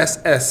 the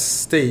SS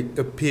state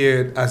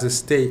appeared as a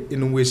state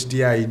in which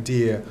the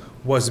idea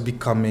was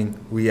becoming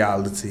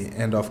reality."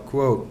 End of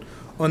quote.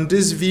 On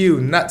this view,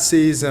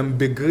 Nazism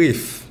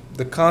Begriff,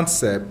 the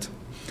concept,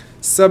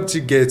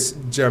 subjugates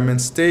German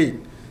state.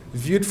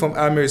 Viewed from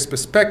Amiri's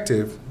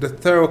perspective, the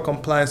thorough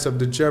compliance of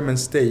the German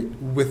state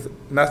with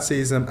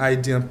Nazism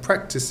ideal and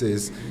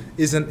practices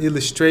is an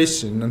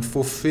illustration and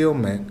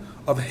fulfillment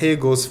of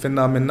Hegel's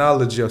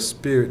phenomenology of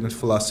spirit and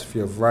philosophy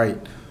of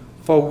right,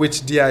 for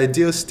which the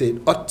ideal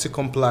state ought to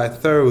comply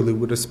thoroughly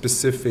with a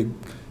specific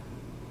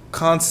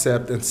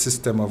concept and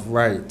system of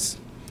rights.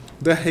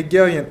 The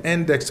Hegelian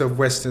index of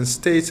Western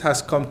states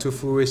has come to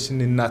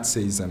fruition in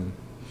Nazism.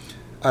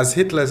 As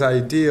Hitler's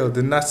ideal,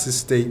 the Nazi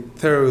state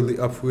thoroughly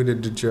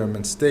uprooted the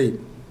German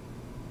state.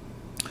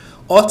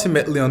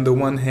 Ultimately, on the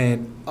one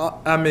hand,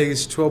 Amir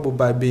is troubled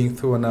by being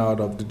thrown out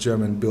of the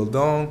German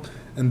Bildung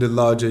and the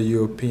larger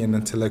European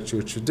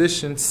intellectual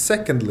tradition.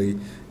 Secondly,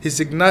 his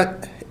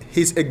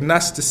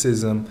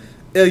agnosticism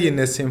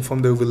alienates him from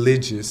the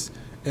religious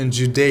and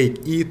Judaic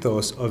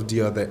ethos of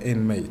the other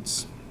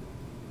inmates.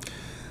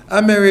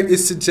 Amiri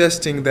is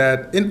suggesting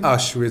that in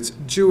Auschwitz,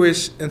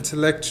 Jewish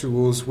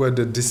intellectuals were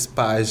the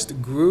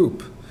despised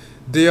group.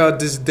 They are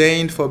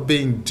disdained for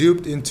being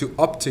duped into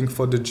opting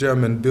for the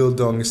German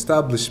Bildung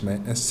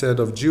establishment instead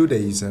of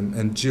Judaism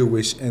and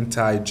Jewish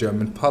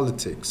anti-German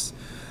politics.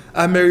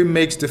 Amiri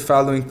makes the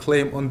following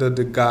claim under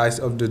the guise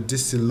of the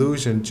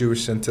disillusioned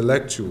Jewish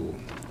intellectual.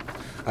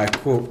 I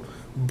quote,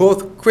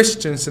 "Both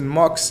Christians and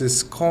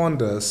Marxists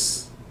scorned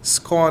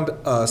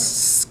us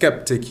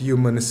skeptic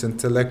humanist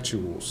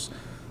intellectuals.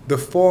 The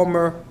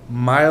former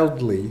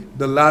mildly,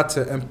 the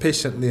latter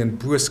impatiently and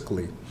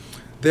brusquely.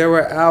 There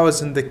were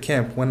hours in the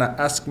camp when I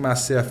asked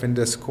myself if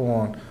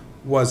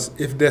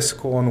their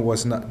scorn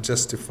was not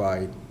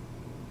justified."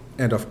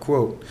 End of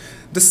quote.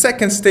 The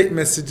second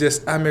statement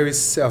suggests Amiri's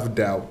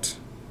self-doubt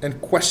and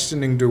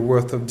questioning the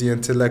worth of the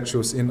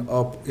intellectuals in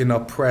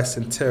oppressed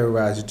and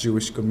terrorized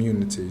Jewish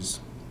communities.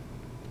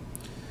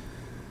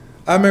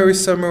 Amiri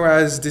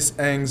summarized these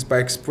angst by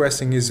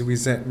expressing his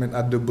resentment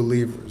at the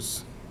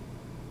believers.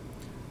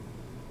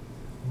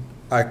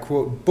 I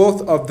quote,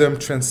 "Both of them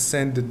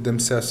transcended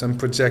themselves and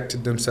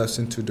projected themselves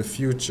into the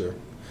future.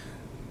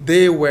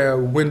 They were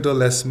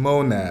windowless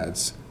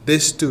monads. They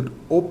stood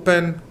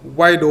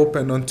wide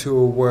open onto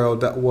a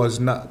world that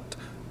was not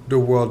the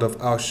world of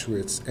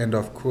Auschwitz." End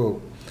of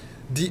quote.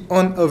 The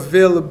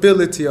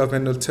unavailability of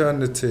an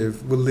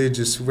alternative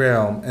religious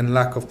realm and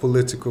lack of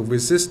political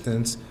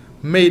resistance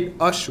made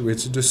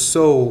Auschwitz the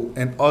sole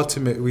and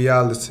ultimate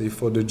reality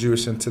for the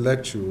Jewish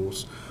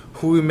intellectuals,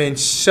 who remained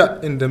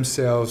shut in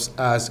themselves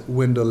as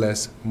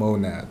windowless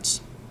monads.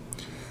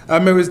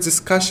 Amiri's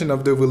discussion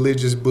of the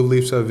religious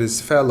beliefs of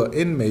his fellow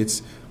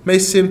inmates may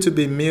seem to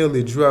be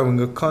merely drawing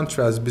a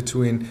contrast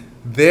between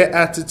their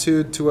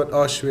attitude toward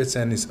Auschwitz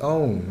and his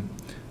own.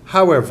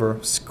 However,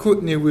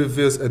 scrutiny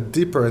reveals a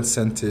deeper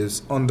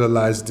incentive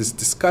underlies this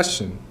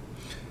discussion.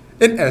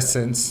 In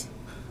essence,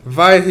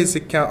 via his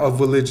account of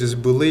religious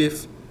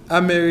belief,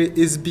 Amiri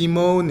is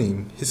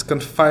bemoaning his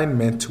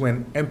confinement to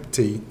an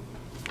empty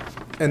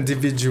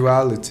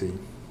individuality.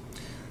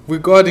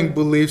 Regarding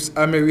beliefs,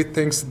 Amiri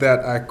thinks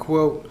that, I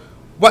quote,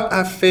 "What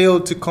I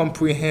failed to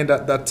comprehend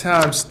at that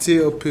time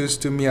still appears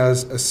to me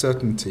as a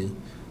certainty.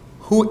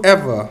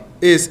 Whoever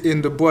is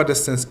in the broader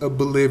sense a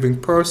believing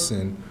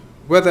person,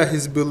 whether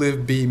his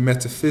belief be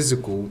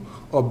metaphysical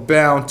or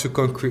bound to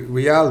concrete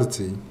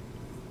reality,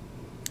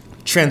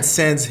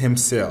 transcends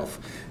himself.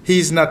 He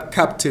is not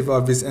captive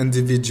of his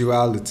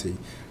individuality.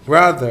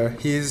 Rather,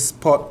 he is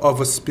part of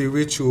a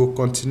spiritual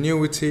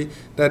continuity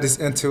that is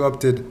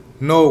interrupted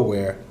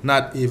nowhere,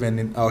 not even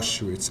in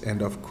Auschwitz."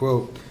 End of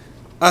quote.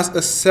 As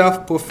a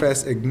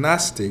self-professed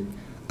agnostic,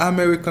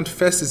 Amiri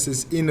confesses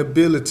his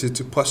inability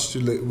to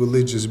postulate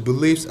religious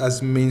beliefs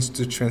as means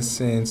to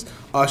transcend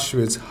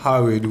Auschwitz's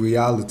horrid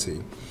reality.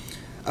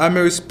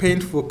 Amiri's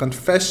painful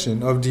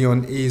confession of the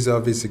unease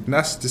of his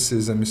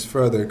agnosticism is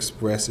further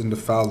expressed in the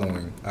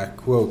following, I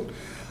quote,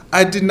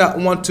 "I did not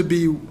want to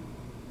be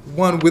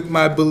one with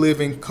my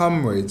believing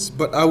comrades,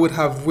 but I would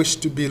have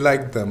wished to be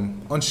like them,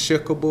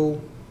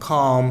 unshakable,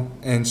 calm,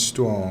 and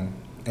strong."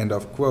 End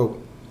of quote.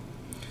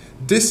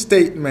 This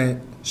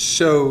statement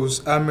shows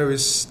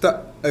Amiri's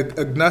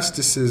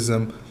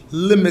agnosticism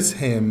limits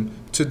him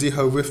to the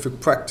horrific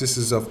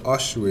practices of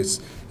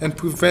Auschwitz and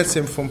prevents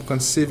him from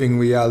conceiving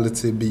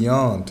reality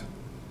beyond.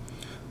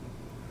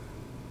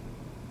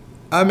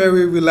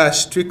 Amery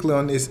relies strictly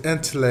on his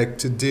intellect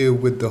to deal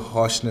with the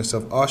harshness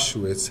of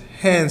Auschwitz.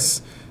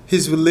 Hence,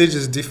 his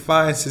religious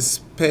defiance is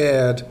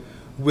paired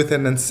with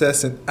an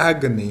incessant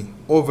agony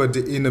over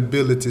the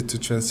inability to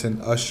transcend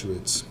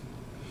Auschwitz.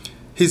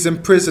 His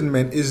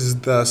imprisonment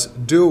is thus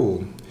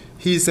dual.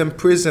 He is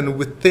imprisoned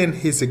within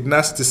his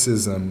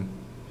agnosticism,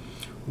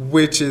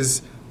 which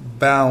is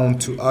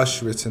bound to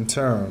Auschwitz in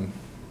turn.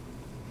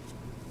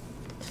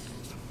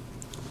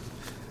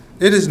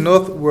 It is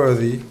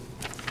noteworthy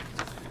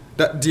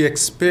that the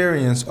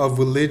experience of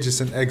religious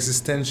and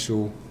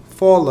existential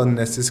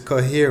fallenness is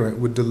coherent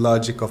with the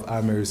logic of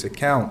Amery's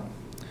account.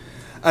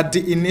 At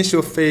the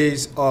initial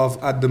phase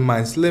of At the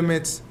Mind's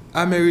Limits,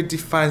 Amery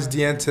defines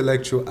the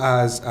intellectual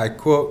as, I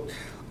quote,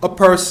 a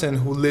person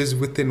who lives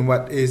within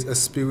what is a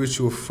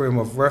spiritual frame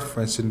of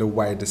reference in the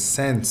widest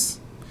sense.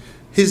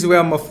 His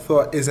realm of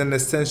thought is an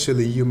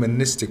essentially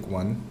humanistic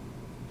one,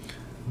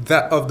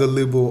 that of the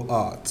liberal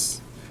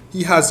arts.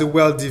 He has a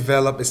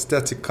well-developed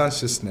aesthetic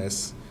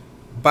consciousness.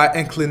 By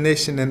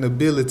inclination and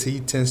ability, he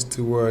tends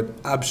toward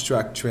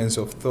abstract trends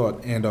of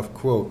thought, end of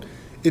quote.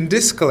 In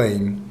this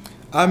claim,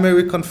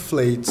 Amery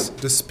conflates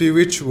the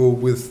spiritual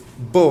with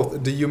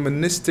both the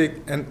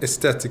humanistic and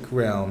aesthetic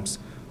realms.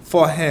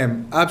 For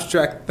him,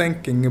 abstract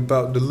thinking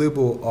about the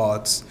liberal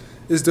arts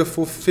is the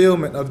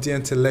fulfillment of the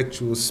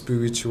intellectual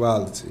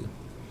spirituality.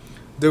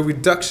 The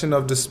reduction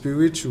of the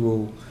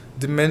spiritual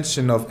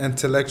dimension of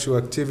intellectual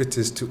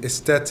activities to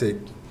aesthetic,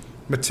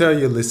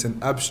 materialist,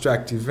 and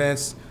abstract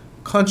events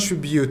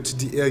contribute to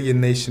the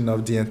alienation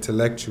of the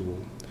intellectual.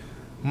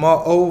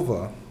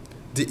 Moreover,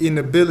 the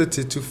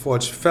inability to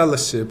forge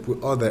fellowship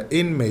with other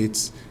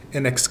inmates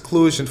and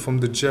exclusion from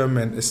the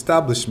German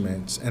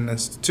establishments and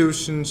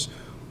institutions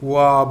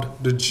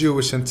robbed the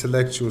Jewish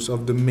intellectuals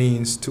of the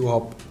means to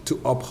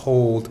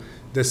uphold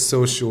their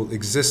social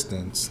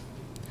existence.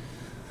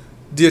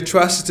 The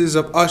atrocities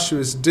of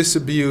Auschwitz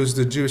disabused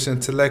the Jewish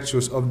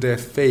intellectuals of their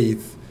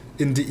faith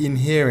in the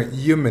inherent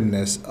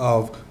humanness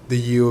of the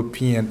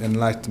European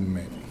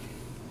Enlightenment.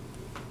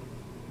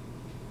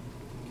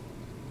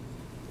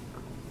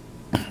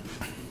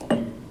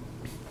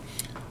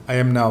 I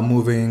am now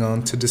moving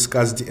on to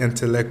discuss the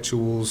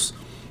intellectual's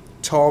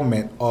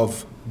torment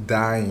of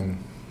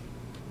dying.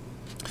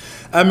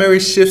 Amery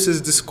shifts his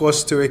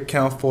discourse to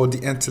account for the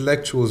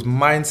intellectual's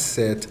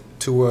mindset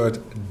toward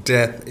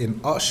death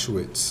in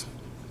Auschwitz.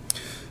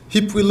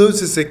 He preludes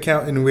his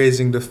account in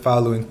raising the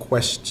following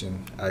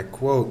question, I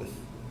quote,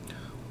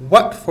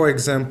 "What, for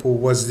example,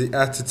 was the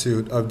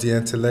attitude of the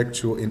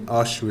intellectual in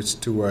Auschwitz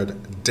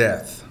toward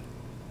death?"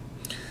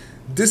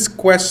 This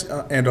question,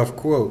 end of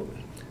quote.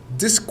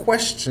 This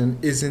question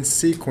is in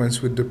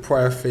sequence with the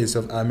prior phase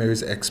of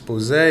Amery's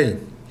expose.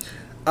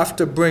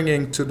 After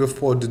bringing to the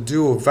fore the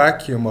dual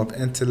vacuum of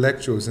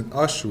intellectuals in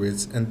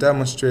Auschwitz and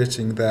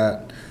demonstrating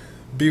that,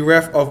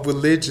 bereft of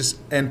religious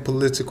and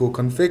political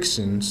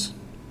convictions,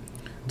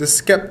 the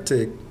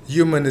skeptic,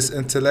 humanist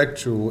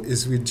intellectual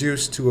is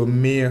reduced to a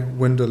mere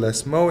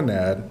windowless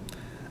monad,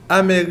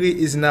 Amery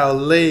is now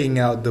laying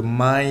out the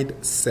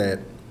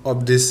mindset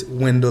of this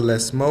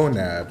windowless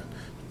monad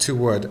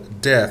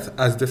toward death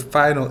as the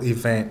final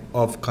event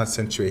of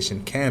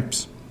concentration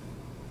camps.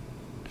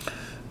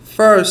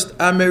 First,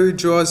 Amery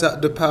draws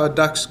out the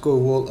paradoxical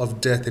role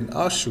of death in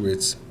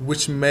Auschwitz,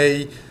 which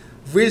may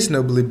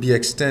reasonably be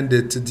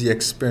extended to the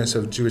experience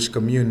of Jewish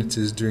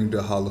communities during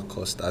the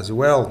Holocaust as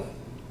well.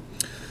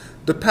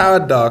 The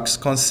paradox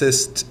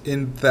consists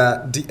in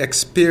that the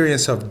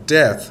experience of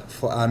death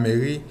for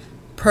Amery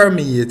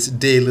permeates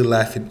daily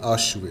life in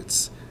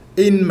Auschwitz.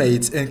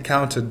 Inmates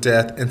encounter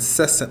death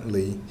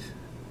incessantly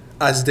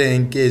as they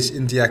engage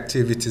in the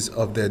activities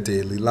of their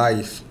daily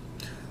life.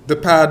 The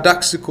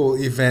paradoxical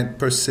event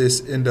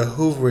persists in the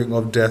hovering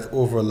of death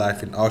over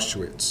life in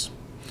Auschwitz.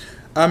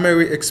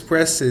 Amery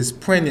expresses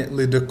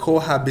poignantly the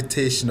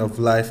cohabitation of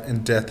life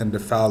and death in the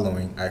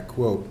following, I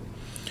quote,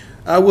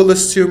 "I will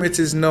assume it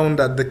is known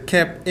that the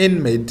camp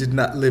inmate did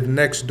not live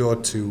next door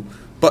to,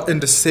 but in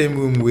the same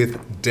room with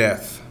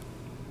death.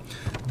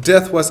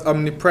 Death was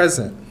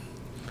omnipresent.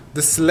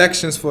 The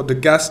selections for the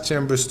gas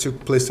chambers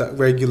took place at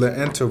regular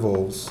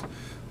intervals.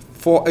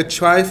 For a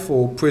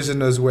trifle,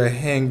 prisoners were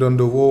hanged on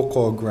the roll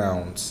call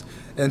grounds,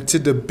 and to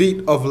the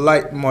beat of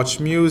light march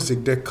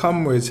music, their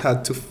comrades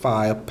had to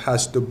file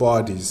past the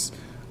bodies,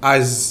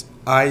 eyes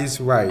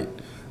right,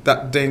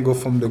 that dangle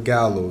from the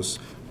gallows.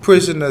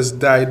 Prisoners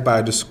died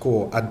by the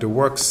score at the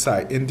work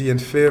site, in the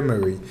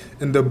infirmary,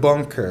 in the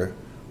bunker,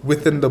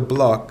 within the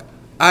block.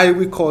 I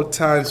recall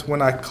times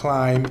when I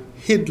climbed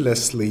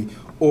heedlessly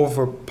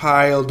over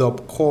piled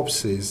up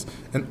corpses,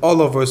 and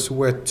all of us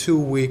were too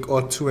weak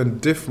or too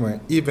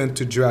indifferent even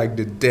to drag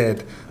the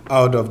dead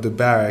out of the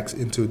barracks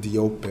into the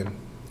open."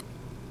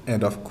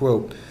 End of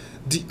quote.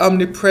 The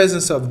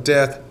omnipresence of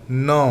death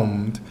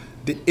numbed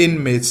the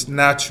inmates'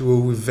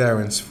 natural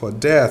reverence for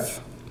death.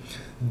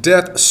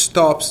 Death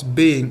stops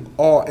being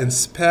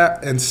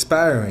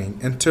awe-inspiring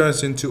and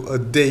turns into a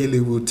daily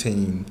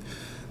routine.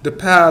 The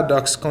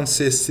paradox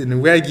consists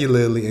in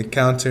regularly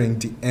encountering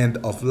the end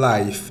of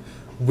life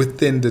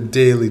within the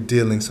daily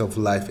dealings of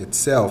life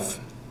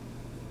itself.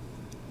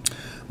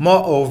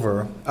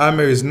 Moreover,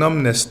 Amery's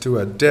numbness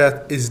toward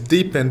death is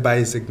deepened by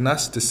his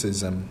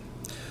agnosticism.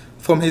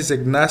 From his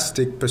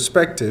agnostic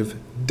perspective,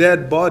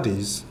 dead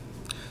bodies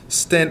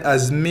stand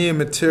as mere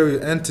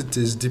material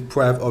entities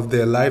deprived of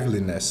their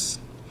liveliness.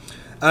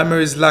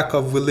 Amery's lack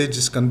of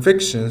religious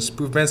convictions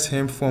prevents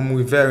him from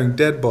revering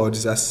dead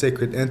bodies as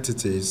sacred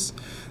entities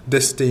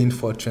destined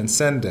for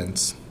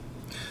transcendence.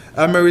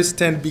 Amery's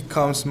stand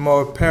becomes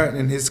more apparent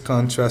in his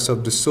contrast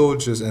of the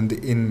soldier's and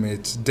the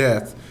inmate's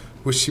death,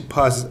 which he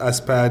posits as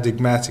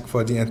paradigmatic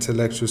for the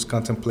intellectual's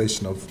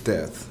contemplation of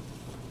death.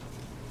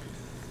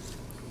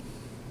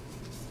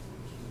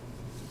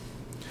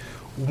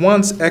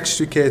 Once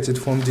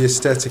extricated from the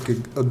aesthetic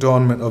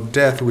adornment of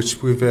death which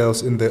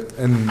prevails in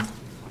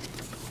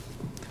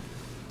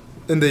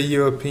the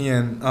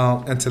European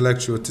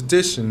intellectual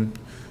tradition,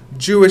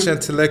 Jewish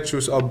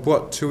intellectuals are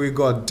brought to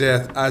regard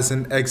death as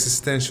an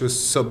existential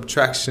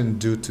subtraction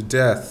due to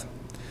death.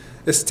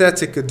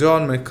 Aesthetic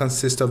adornment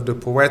consists of the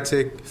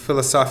poetic,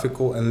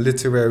 philosophical, and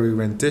literary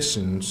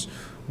renditions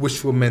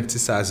which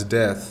romanticize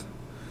death.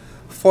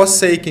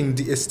 Forsaking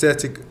the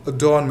aesthetic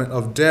adornment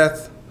of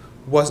death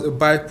was a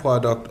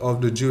byproduct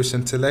of the Jewish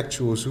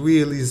intellectuals'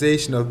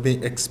 realization of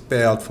being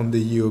expelled from the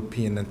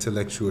European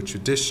intellectual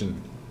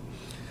tradition.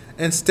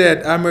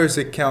 Instead, Amery's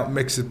account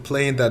makes it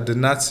plain that the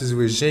Nazi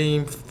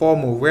regime's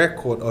formal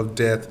record of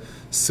death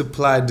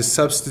supplied the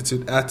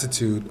substitute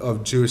attitude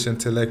of Jewish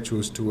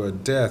intellectuals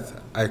toward death.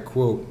 I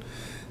quote,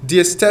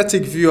 "The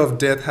aesthetic view of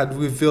death had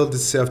revealed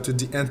itself to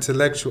the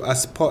intellectual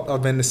as part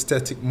of an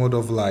aesthetic mode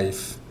of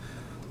life,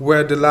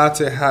 where the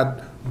latter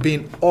had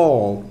been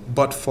all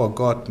but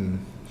forgotten.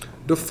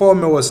 The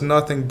former was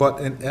nothing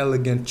but an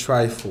elegant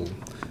trifle.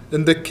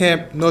 In the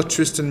camp, no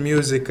Tristan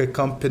music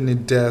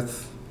accompanied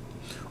death,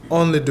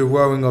 only the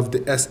roaring of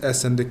the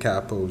SS and the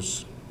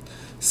capos.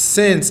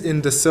 Since,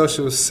 in the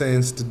social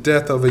sense, the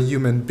death of a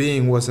human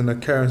being was an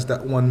occurrence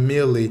that one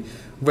merely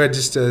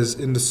registers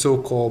in the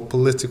so-called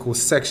political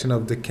section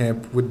of the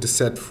camp with the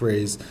set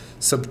phrase,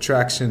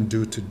 subtraction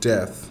due to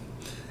death,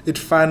 it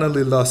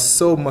finally lost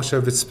so much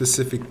of its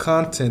specific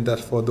content that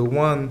for the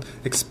one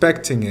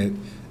expecting it,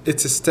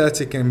 its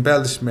aesthetic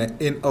embellishment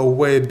in a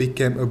way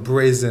became a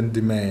brazen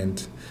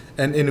demand,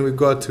 and in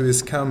regard to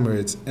his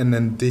comrades, an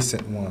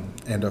indecent one."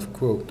 End of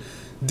quote.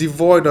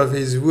 Devoid of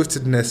his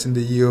rootedness in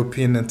the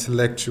European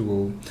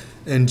intellectual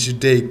and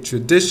Judaic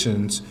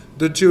traditions,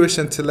 the Jewish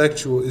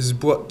intellectual is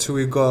brought to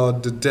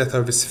regard the death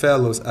of his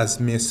fellows as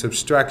mere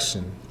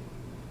subtraction.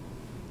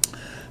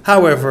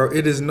 However,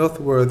 it is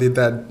noteworthy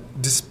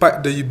that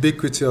despite the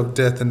ubiquity of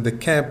death in the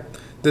camp,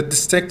 the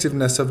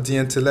distinctiveness of the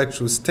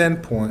intellectual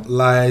standpoint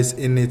lies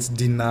in its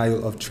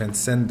denial of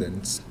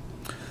transcendence.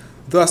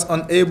 Thus,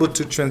 unable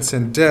to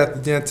transcend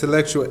death, the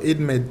intellectual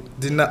inmate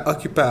did not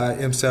occupy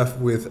himself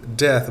with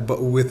death,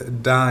 but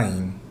with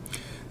dying.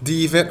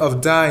 The event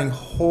of dying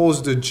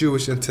holds the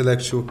Jewish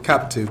intellectual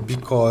captive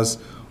because,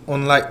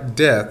 unlike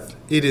death,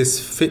 it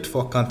is fit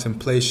for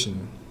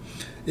contemplation.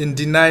 In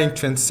denying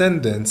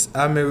transcendence,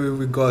 Amery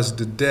regards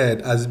the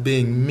dead as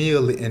being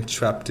merely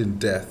entrapped in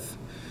death.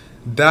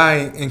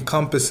 Dying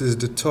encompasses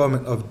the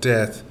torment of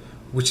death,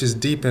 which is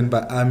deepened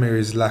by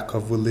Amery's lack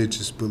of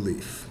religious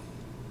belief.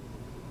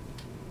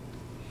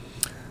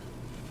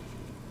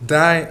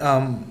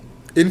 Dying,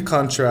 in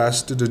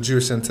contrast to the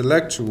Jewish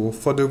intellectual,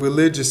 for the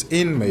religious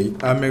inmate,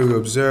 Amery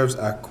observes,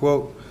 I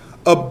quote,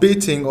 "A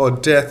beating or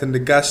death in the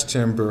gas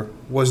chamber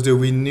was the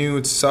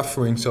renewed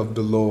sufferings of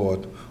the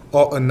Lord,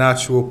 or a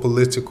natural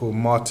political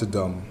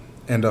martyrdom."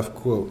 End of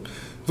quote.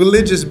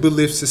 Religious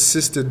beliefs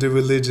assisted the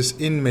religious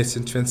inmates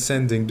in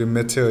transcending the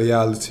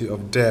materiality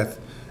of death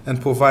and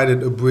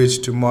provided a bridge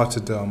to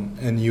martyrdom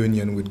and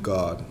union with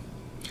God.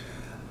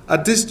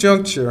 At this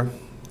juncture,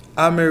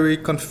 Amery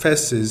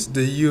confesses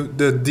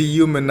the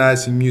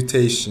dehumanizing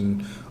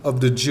mutation of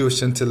the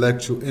Jewish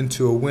intellectual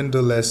into a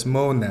windowless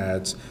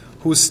monad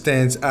who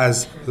stands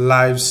as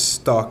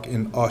livestock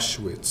in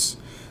Auschwitz.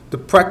 The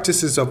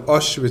practices of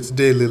Auschwitz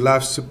daily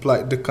life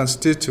supplied the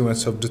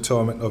constituents of the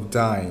torment of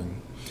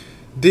dying.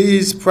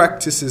 These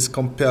practices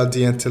compel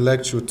the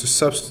intellectual to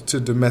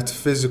substitute the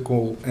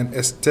metaphysical and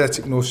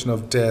aesthetic notion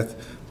of death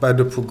by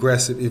the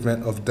progressive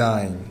event of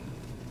dying.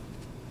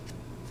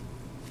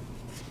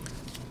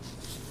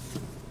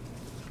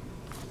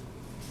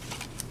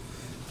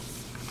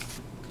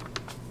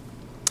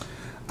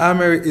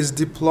 Amery is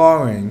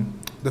deploring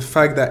the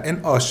fact that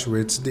in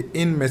Auschwitz, the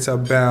inmates are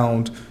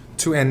bound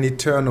to an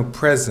eternal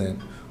present,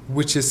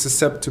 which is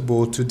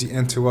susceptible to the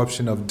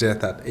interruption of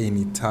death at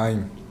any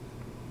time.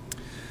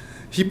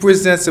 He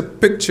presents a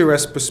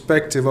picturesque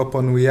perspective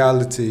upon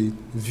reality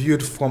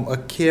viewed from a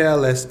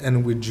careless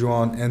and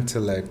withdrawn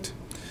intellect.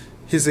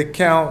 His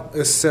account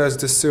asserts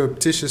the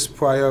surreptitious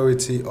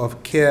priority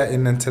of care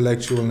in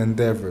intellectual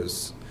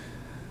endeavors.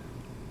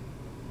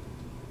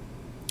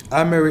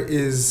 Amery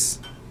is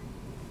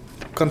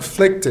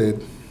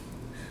conflicted,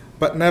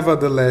 but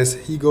nevertheless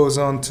he goes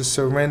on to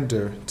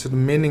surrender to the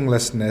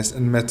meaninglessness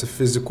and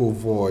metaphysical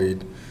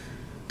void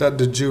that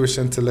the Jewish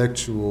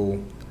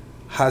intellectual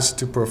has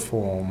to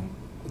perform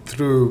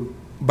through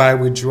by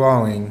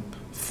withdrawing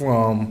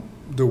from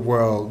the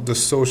world, the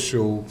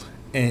social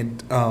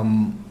and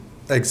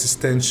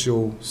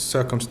existential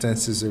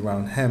circumstances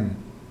around him.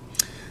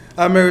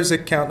 Amery's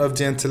account of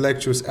the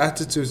intellectual's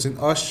attitudes in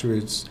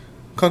Auschwitz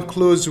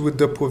concludes with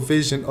the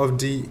provision of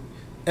the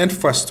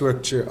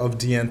infrastructure of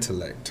the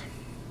intellect.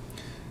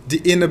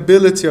 The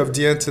inability of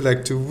the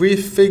intellect to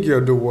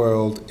refigure the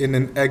world in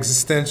an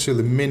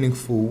existentially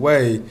meaningful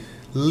way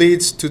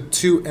leads to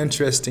two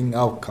interesting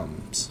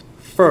outcomes.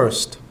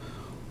 First,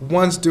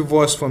 once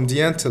divorced from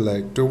the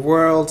intellect, the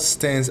world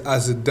stands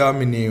as a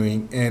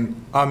domineering and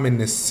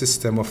ominous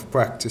system of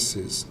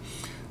practices.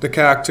 The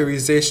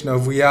characterization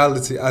of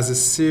reality as a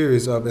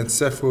series of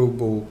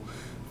inseparable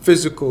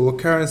physical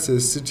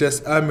occurrences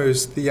suggests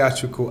Amery's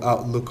theatrical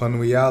outlook on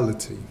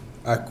reality.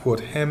 I quote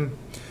him,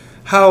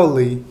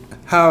 Hourly,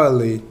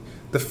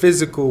 the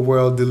physical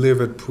world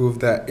delivered proof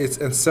that its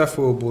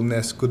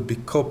inseparableness could be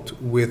coped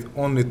with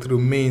only through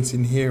means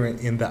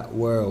inherent in that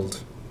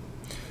world.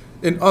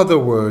 In other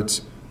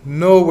words,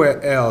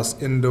 nowhere else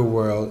in the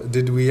world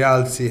did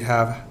reality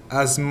have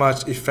as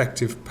much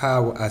effective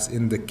power as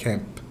in the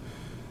camp.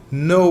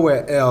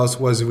 Nowhere else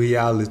was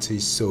reality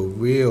so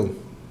real.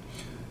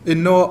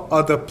 In no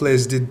other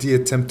place did the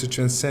attempt to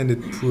transcend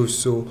it prove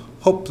so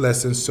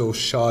hopeless and so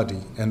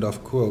shoddy. End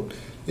of quote.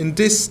 In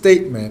this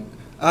statement,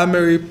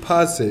 Amery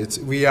posits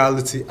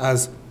reality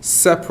as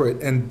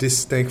separate and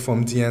distinct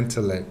from the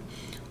intellect.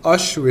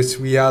 Auschwitz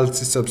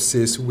reality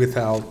subsists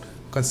without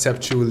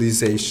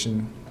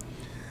conceptualization.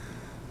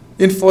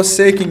 In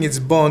forsaking its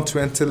bond to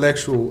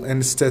intellectual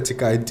and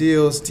aesthetic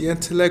ideals, the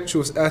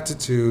intellectual's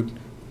attitude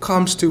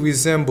comes to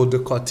resemble the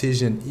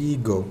Cartesian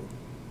ego.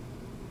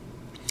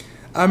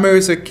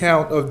 Amery's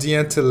account of the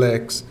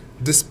intellect's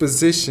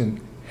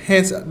disposition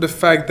hints at the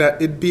fact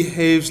that it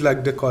behaves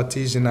like the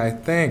Cartesian I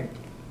think.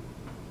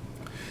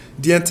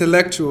 The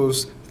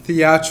intellectual's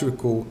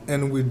theatrical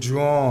and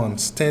withdrawn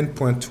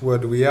standpoint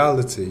toward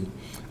reality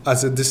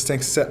as a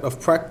distinct set of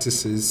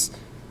practices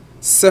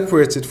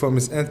separated from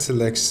his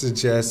intellect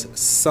suggests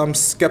some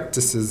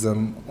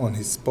skepticism on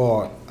his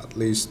part, at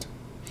least.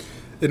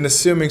 In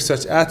assuming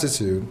such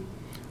attitude,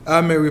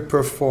 Amery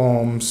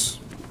performs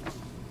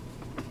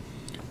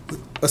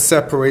a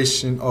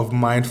separation of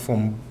mind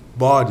from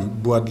body,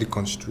 broadly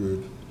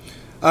construed.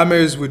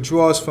 Amery's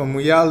withdrawals from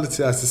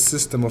reality as a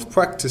system of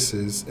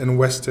practices and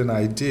Western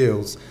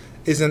ideals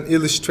is an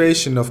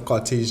illustration of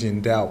Cartesian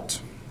doubt.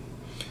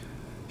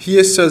 He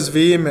asserts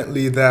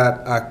vehemently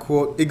that, I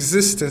quote,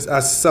 existence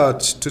as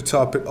such, to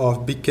top it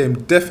off, became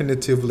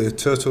definitively a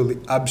totally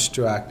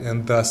abstract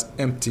and thus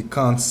empty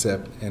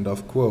concept, end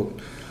of quote.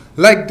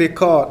 Like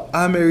Descartes,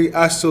 Amery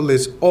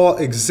isolates all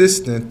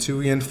existence to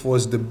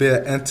reinforce the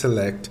bare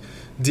intellect,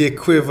 the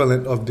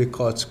equivalent of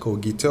Descartes'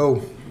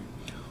 cogito.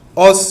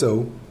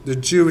 Also, the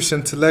Jewish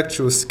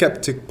intellectual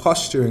skeptic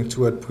posturing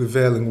toward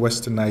prevailing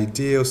Western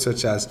ideals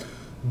such as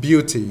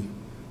beauty,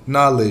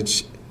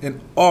 knowledge, and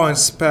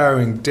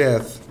awe-inspiring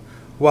death,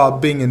 while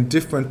being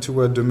indifferent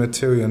toward the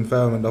material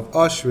environment of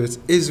Auschwitz,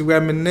 is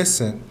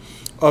reminiscent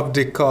of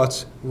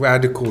Descartes'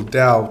 radical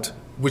doubt,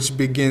 which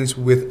begins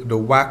with the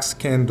wax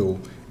candle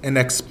and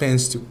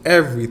expands to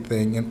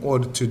everything in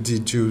order to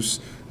deduce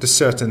the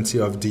certainty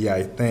of the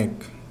I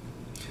think.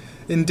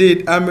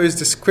 Indeed, Amery's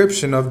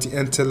description of the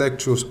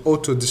intellectual's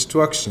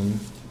autodestruction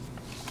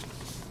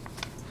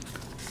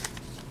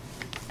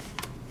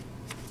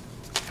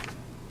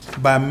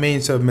by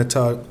means of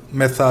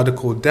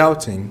methodical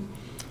doubting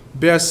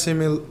bears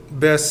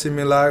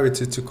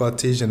similarity to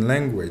Cartesian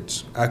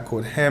language. I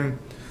quote him,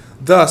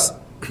 thus,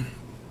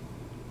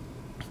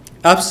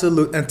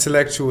 absolute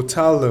intellectual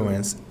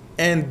tolerance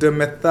and the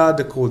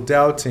methodical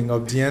doubting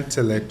of the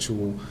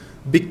intellectual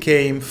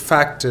became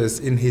factors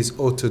in his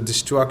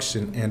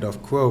autodestruction, end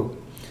of quote.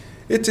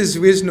 It is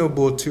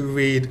reasonable to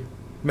read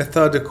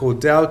methodical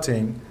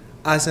doubting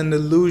as an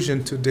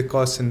allusion to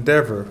Descartes'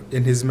 endeavor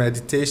in his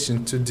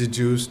meditation to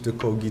deduce the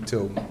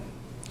cogito.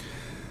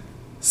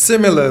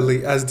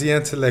 Similarly, as the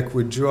intellect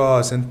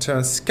withdraws and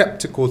turns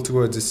skeptical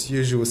towards its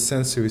usual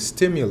sensory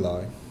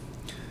stimuli,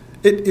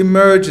 it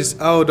emerges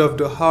out of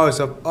the horrors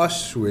of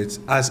Auschwitz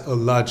as a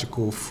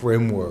logical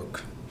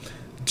framework.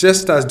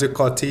 Just as the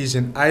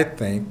Cartesian I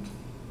think.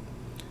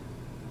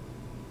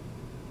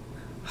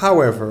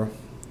 However,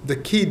 the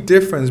key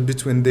difference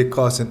between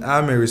Descartes and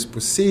Amery's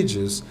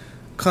procedures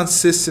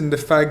consists in the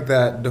fact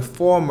that the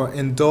former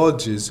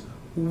indulges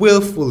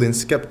willfully in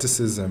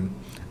skepticism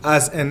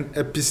as an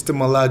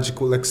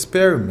epistemological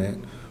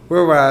experiment,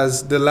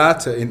 whereas the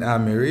latter in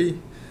Amery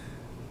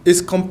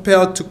is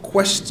compelled to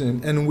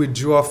question and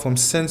withdraw from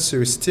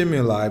sensory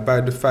stimuli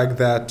by the fact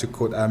that, to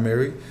quote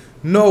Amery,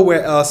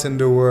 nowhere else in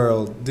the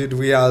world did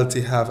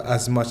reality have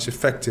as much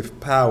effective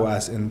power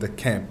as in the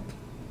camp.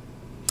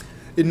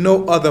 In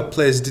no other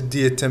place did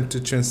the attempt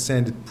to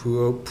transcend it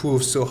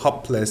prove so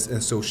hopeless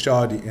and so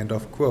shoddy. End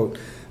of quote.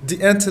 The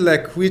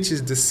intellect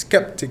reaches the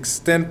skeptic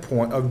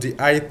standpoint of the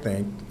I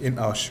think in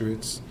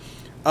Auschwitz,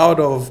 out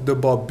of the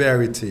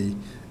barbarity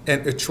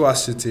and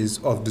atrocities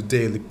of the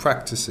daily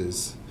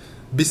practices.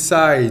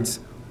 Besides,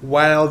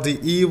 while the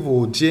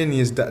evil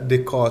genius that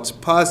Descartes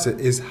posit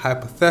is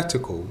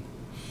hypothetical,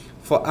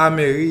 for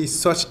Améry,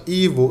 such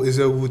evil is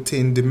a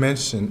routine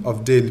dimension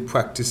of daily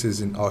practices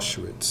in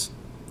Auschwitz.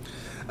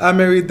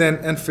 Améry then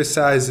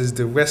emphasizes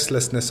the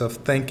restlessness of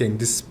thinking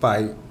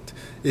despite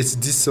its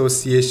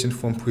dissociation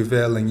from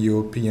prevailing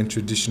European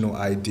traditional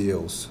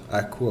ideals.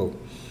 I quote,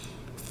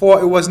 "For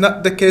it was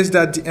not the case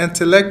that the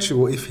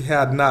intellectual, if he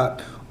had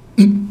not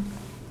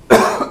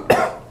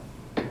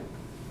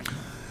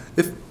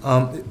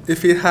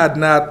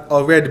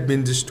already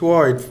been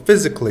destroyed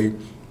physically,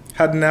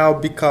 had now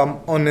become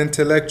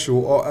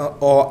unintellectual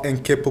or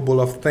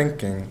incapable of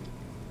thinking.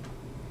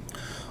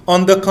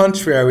 On the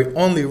contrary,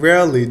 only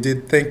rarely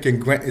did thinking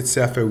grant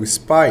itself a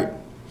respite,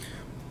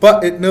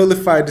 but it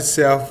nullified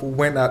itself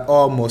when at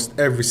almost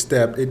every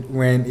step it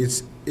ran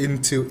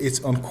into its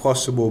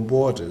uncrossable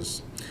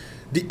borders.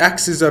 The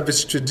axis of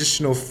its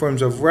traditional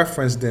frames of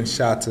reference then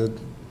shattered.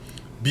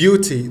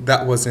 Beauty,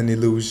 that was an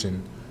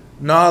illusion.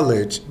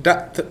 Knowledge,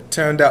 that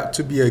turned out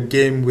to be a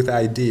game with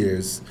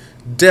ideas.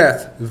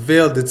 Death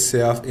veiled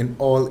itself in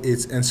all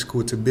its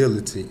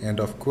inscrutability." End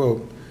of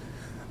quote.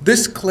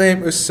 This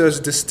claim asserts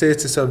the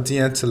status of the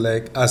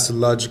intellect as a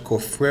logical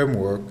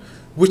framework,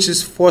 which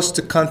is forced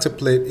to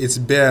contemplate its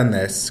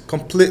bareness,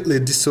 completely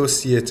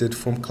dissociated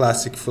from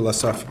classic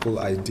philosophical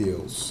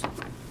ideals.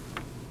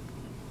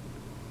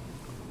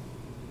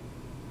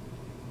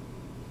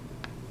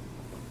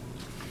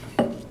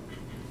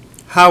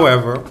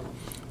 However,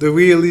 the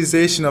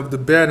realization of the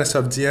bareness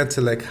of the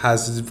intellect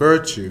has its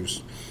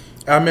virtues.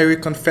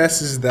 Améry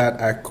confesses that,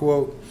 I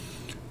quote,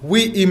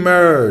 "We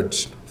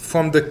emerged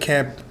from the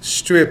camp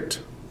stripped,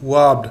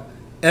 robbed,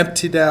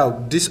 emptied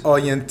out,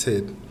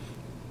 disoriented,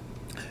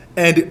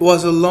 and it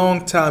was a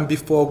long time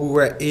before we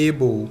were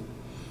able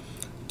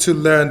to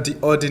learn the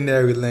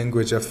ordinary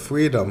language of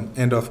freedom."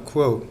 End of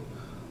quote.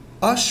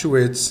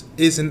 Auschwitz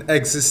is an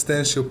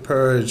existential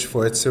purge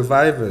for its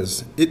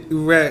survivors. It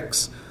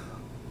erects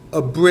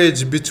a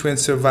bridge between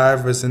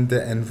survivors and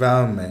their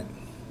environment.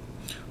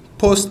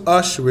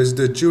 Post-Auschwitz,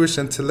 the Jewish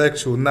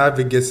intellectual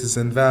navigates his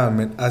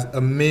environment as a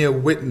mere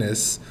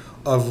witness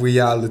of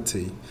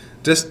reality,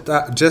 just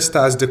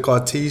as the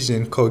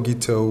Cartesian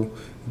cogito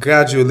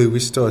gradually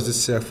restores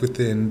itself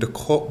within the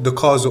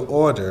causal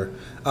order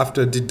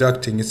after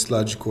deducting its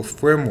logical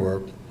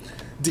framework.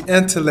 The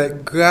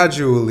intellect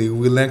gradually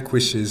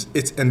relinquishes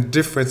its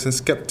indifference and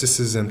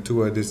skepticism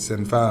toward its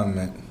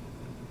environment.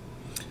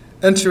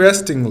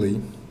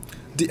 Interestingly,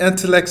 the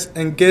intellect's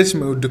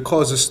engagement with the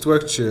causal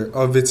structure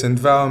of its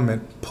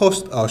environment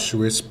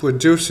post-Auschwitz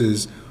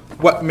produces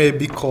what may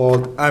be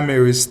called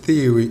Améry's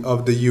theory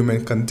of the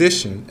human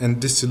condition and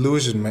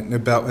disillusionment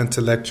about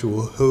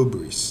intellectual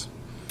hubris.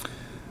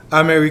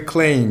 Améry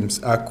claims,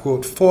 I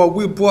quote, "For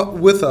we brought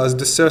with us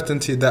the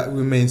certainty that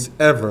remains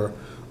ever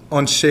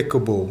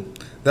unshakable,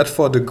 that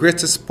for the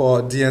greatest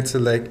part the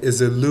intellect is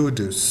a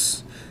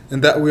ludus,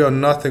 and that we are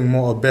nothing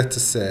more, or better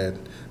said,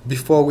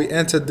 before we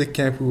entered the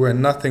camp we were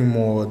nothing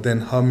more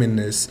than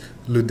homines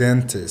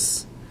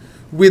ludentes.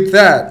 With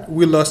that,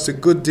 we lost a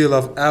good deal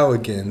of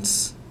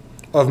arrogance,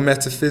 of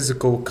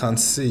metaphysical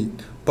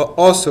conceit, but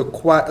also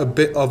quite a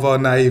bit of our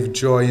naive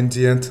joy in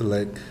the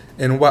intellect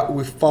and what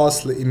we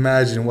falsely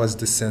imagined was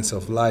the sense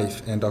of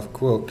life." End of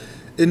quote.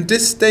 In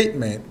this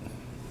statement,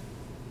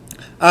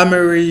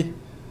 Améry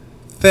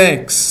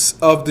thinks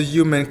of the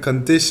human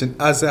condition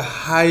as a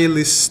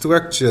highly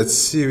structured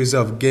series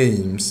of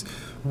games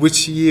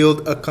which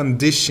yield a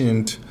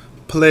conditioned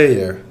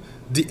player.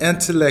 The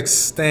intellect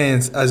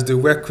stands as the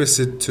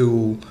requisite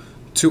tool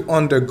to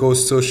undergo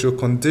social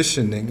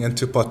conditioning and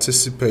to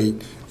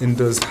participate in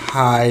those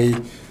high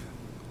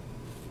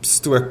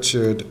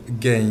structured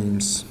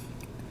games.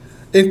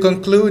 In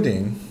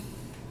concluding,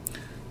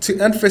 to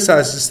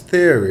emphasize this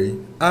theory,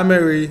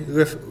 Améry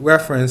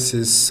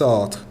references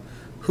Sartre,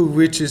 who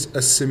reaches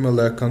a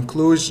similar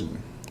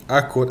conclusion.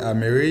 I quote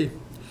Améry.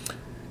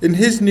 In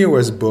his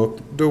newest book,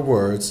 The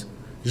Words,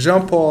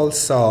 Jean-Paul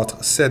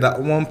Sartre said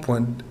at one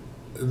point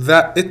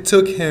that it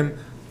took him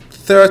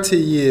 30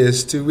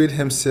 years to rid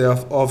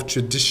himself of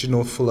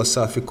traditional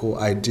philosophical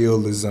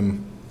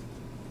idealism.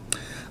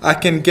 I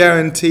can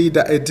guarantee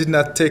that it did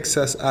not take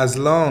us as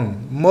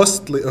long.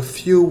 Mostly a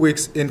few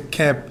weeks in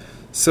camp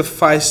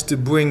sufficed to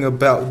bring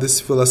about this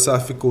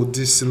philosophical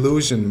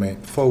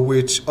disillusionment, for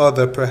which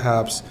other,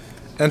 perhaps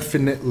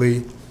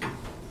infinitely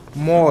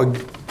more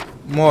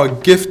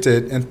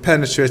gifted and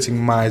penetrating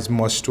minds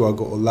must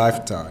struggle a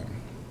lifetime.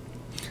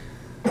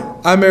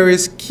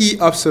 Améry's key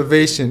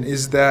observation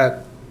is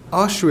that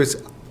Auschwitz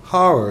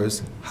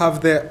horrors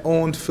have their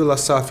own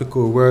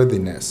philosophical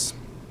worthiness.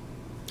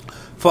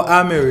 For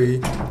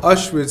Améry,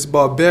 Auschwitz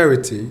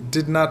barbarity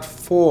did not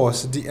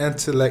force the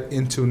intellect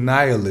into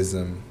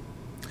nihilism.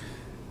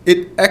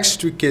 It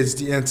extricates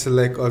the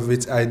intellect of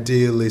its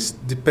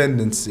idealist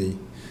dependency.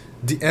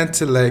 The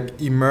intellect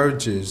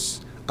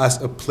emerges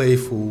as a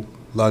playful,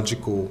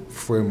 logical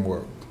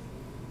framework.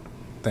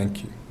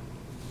 Thank you.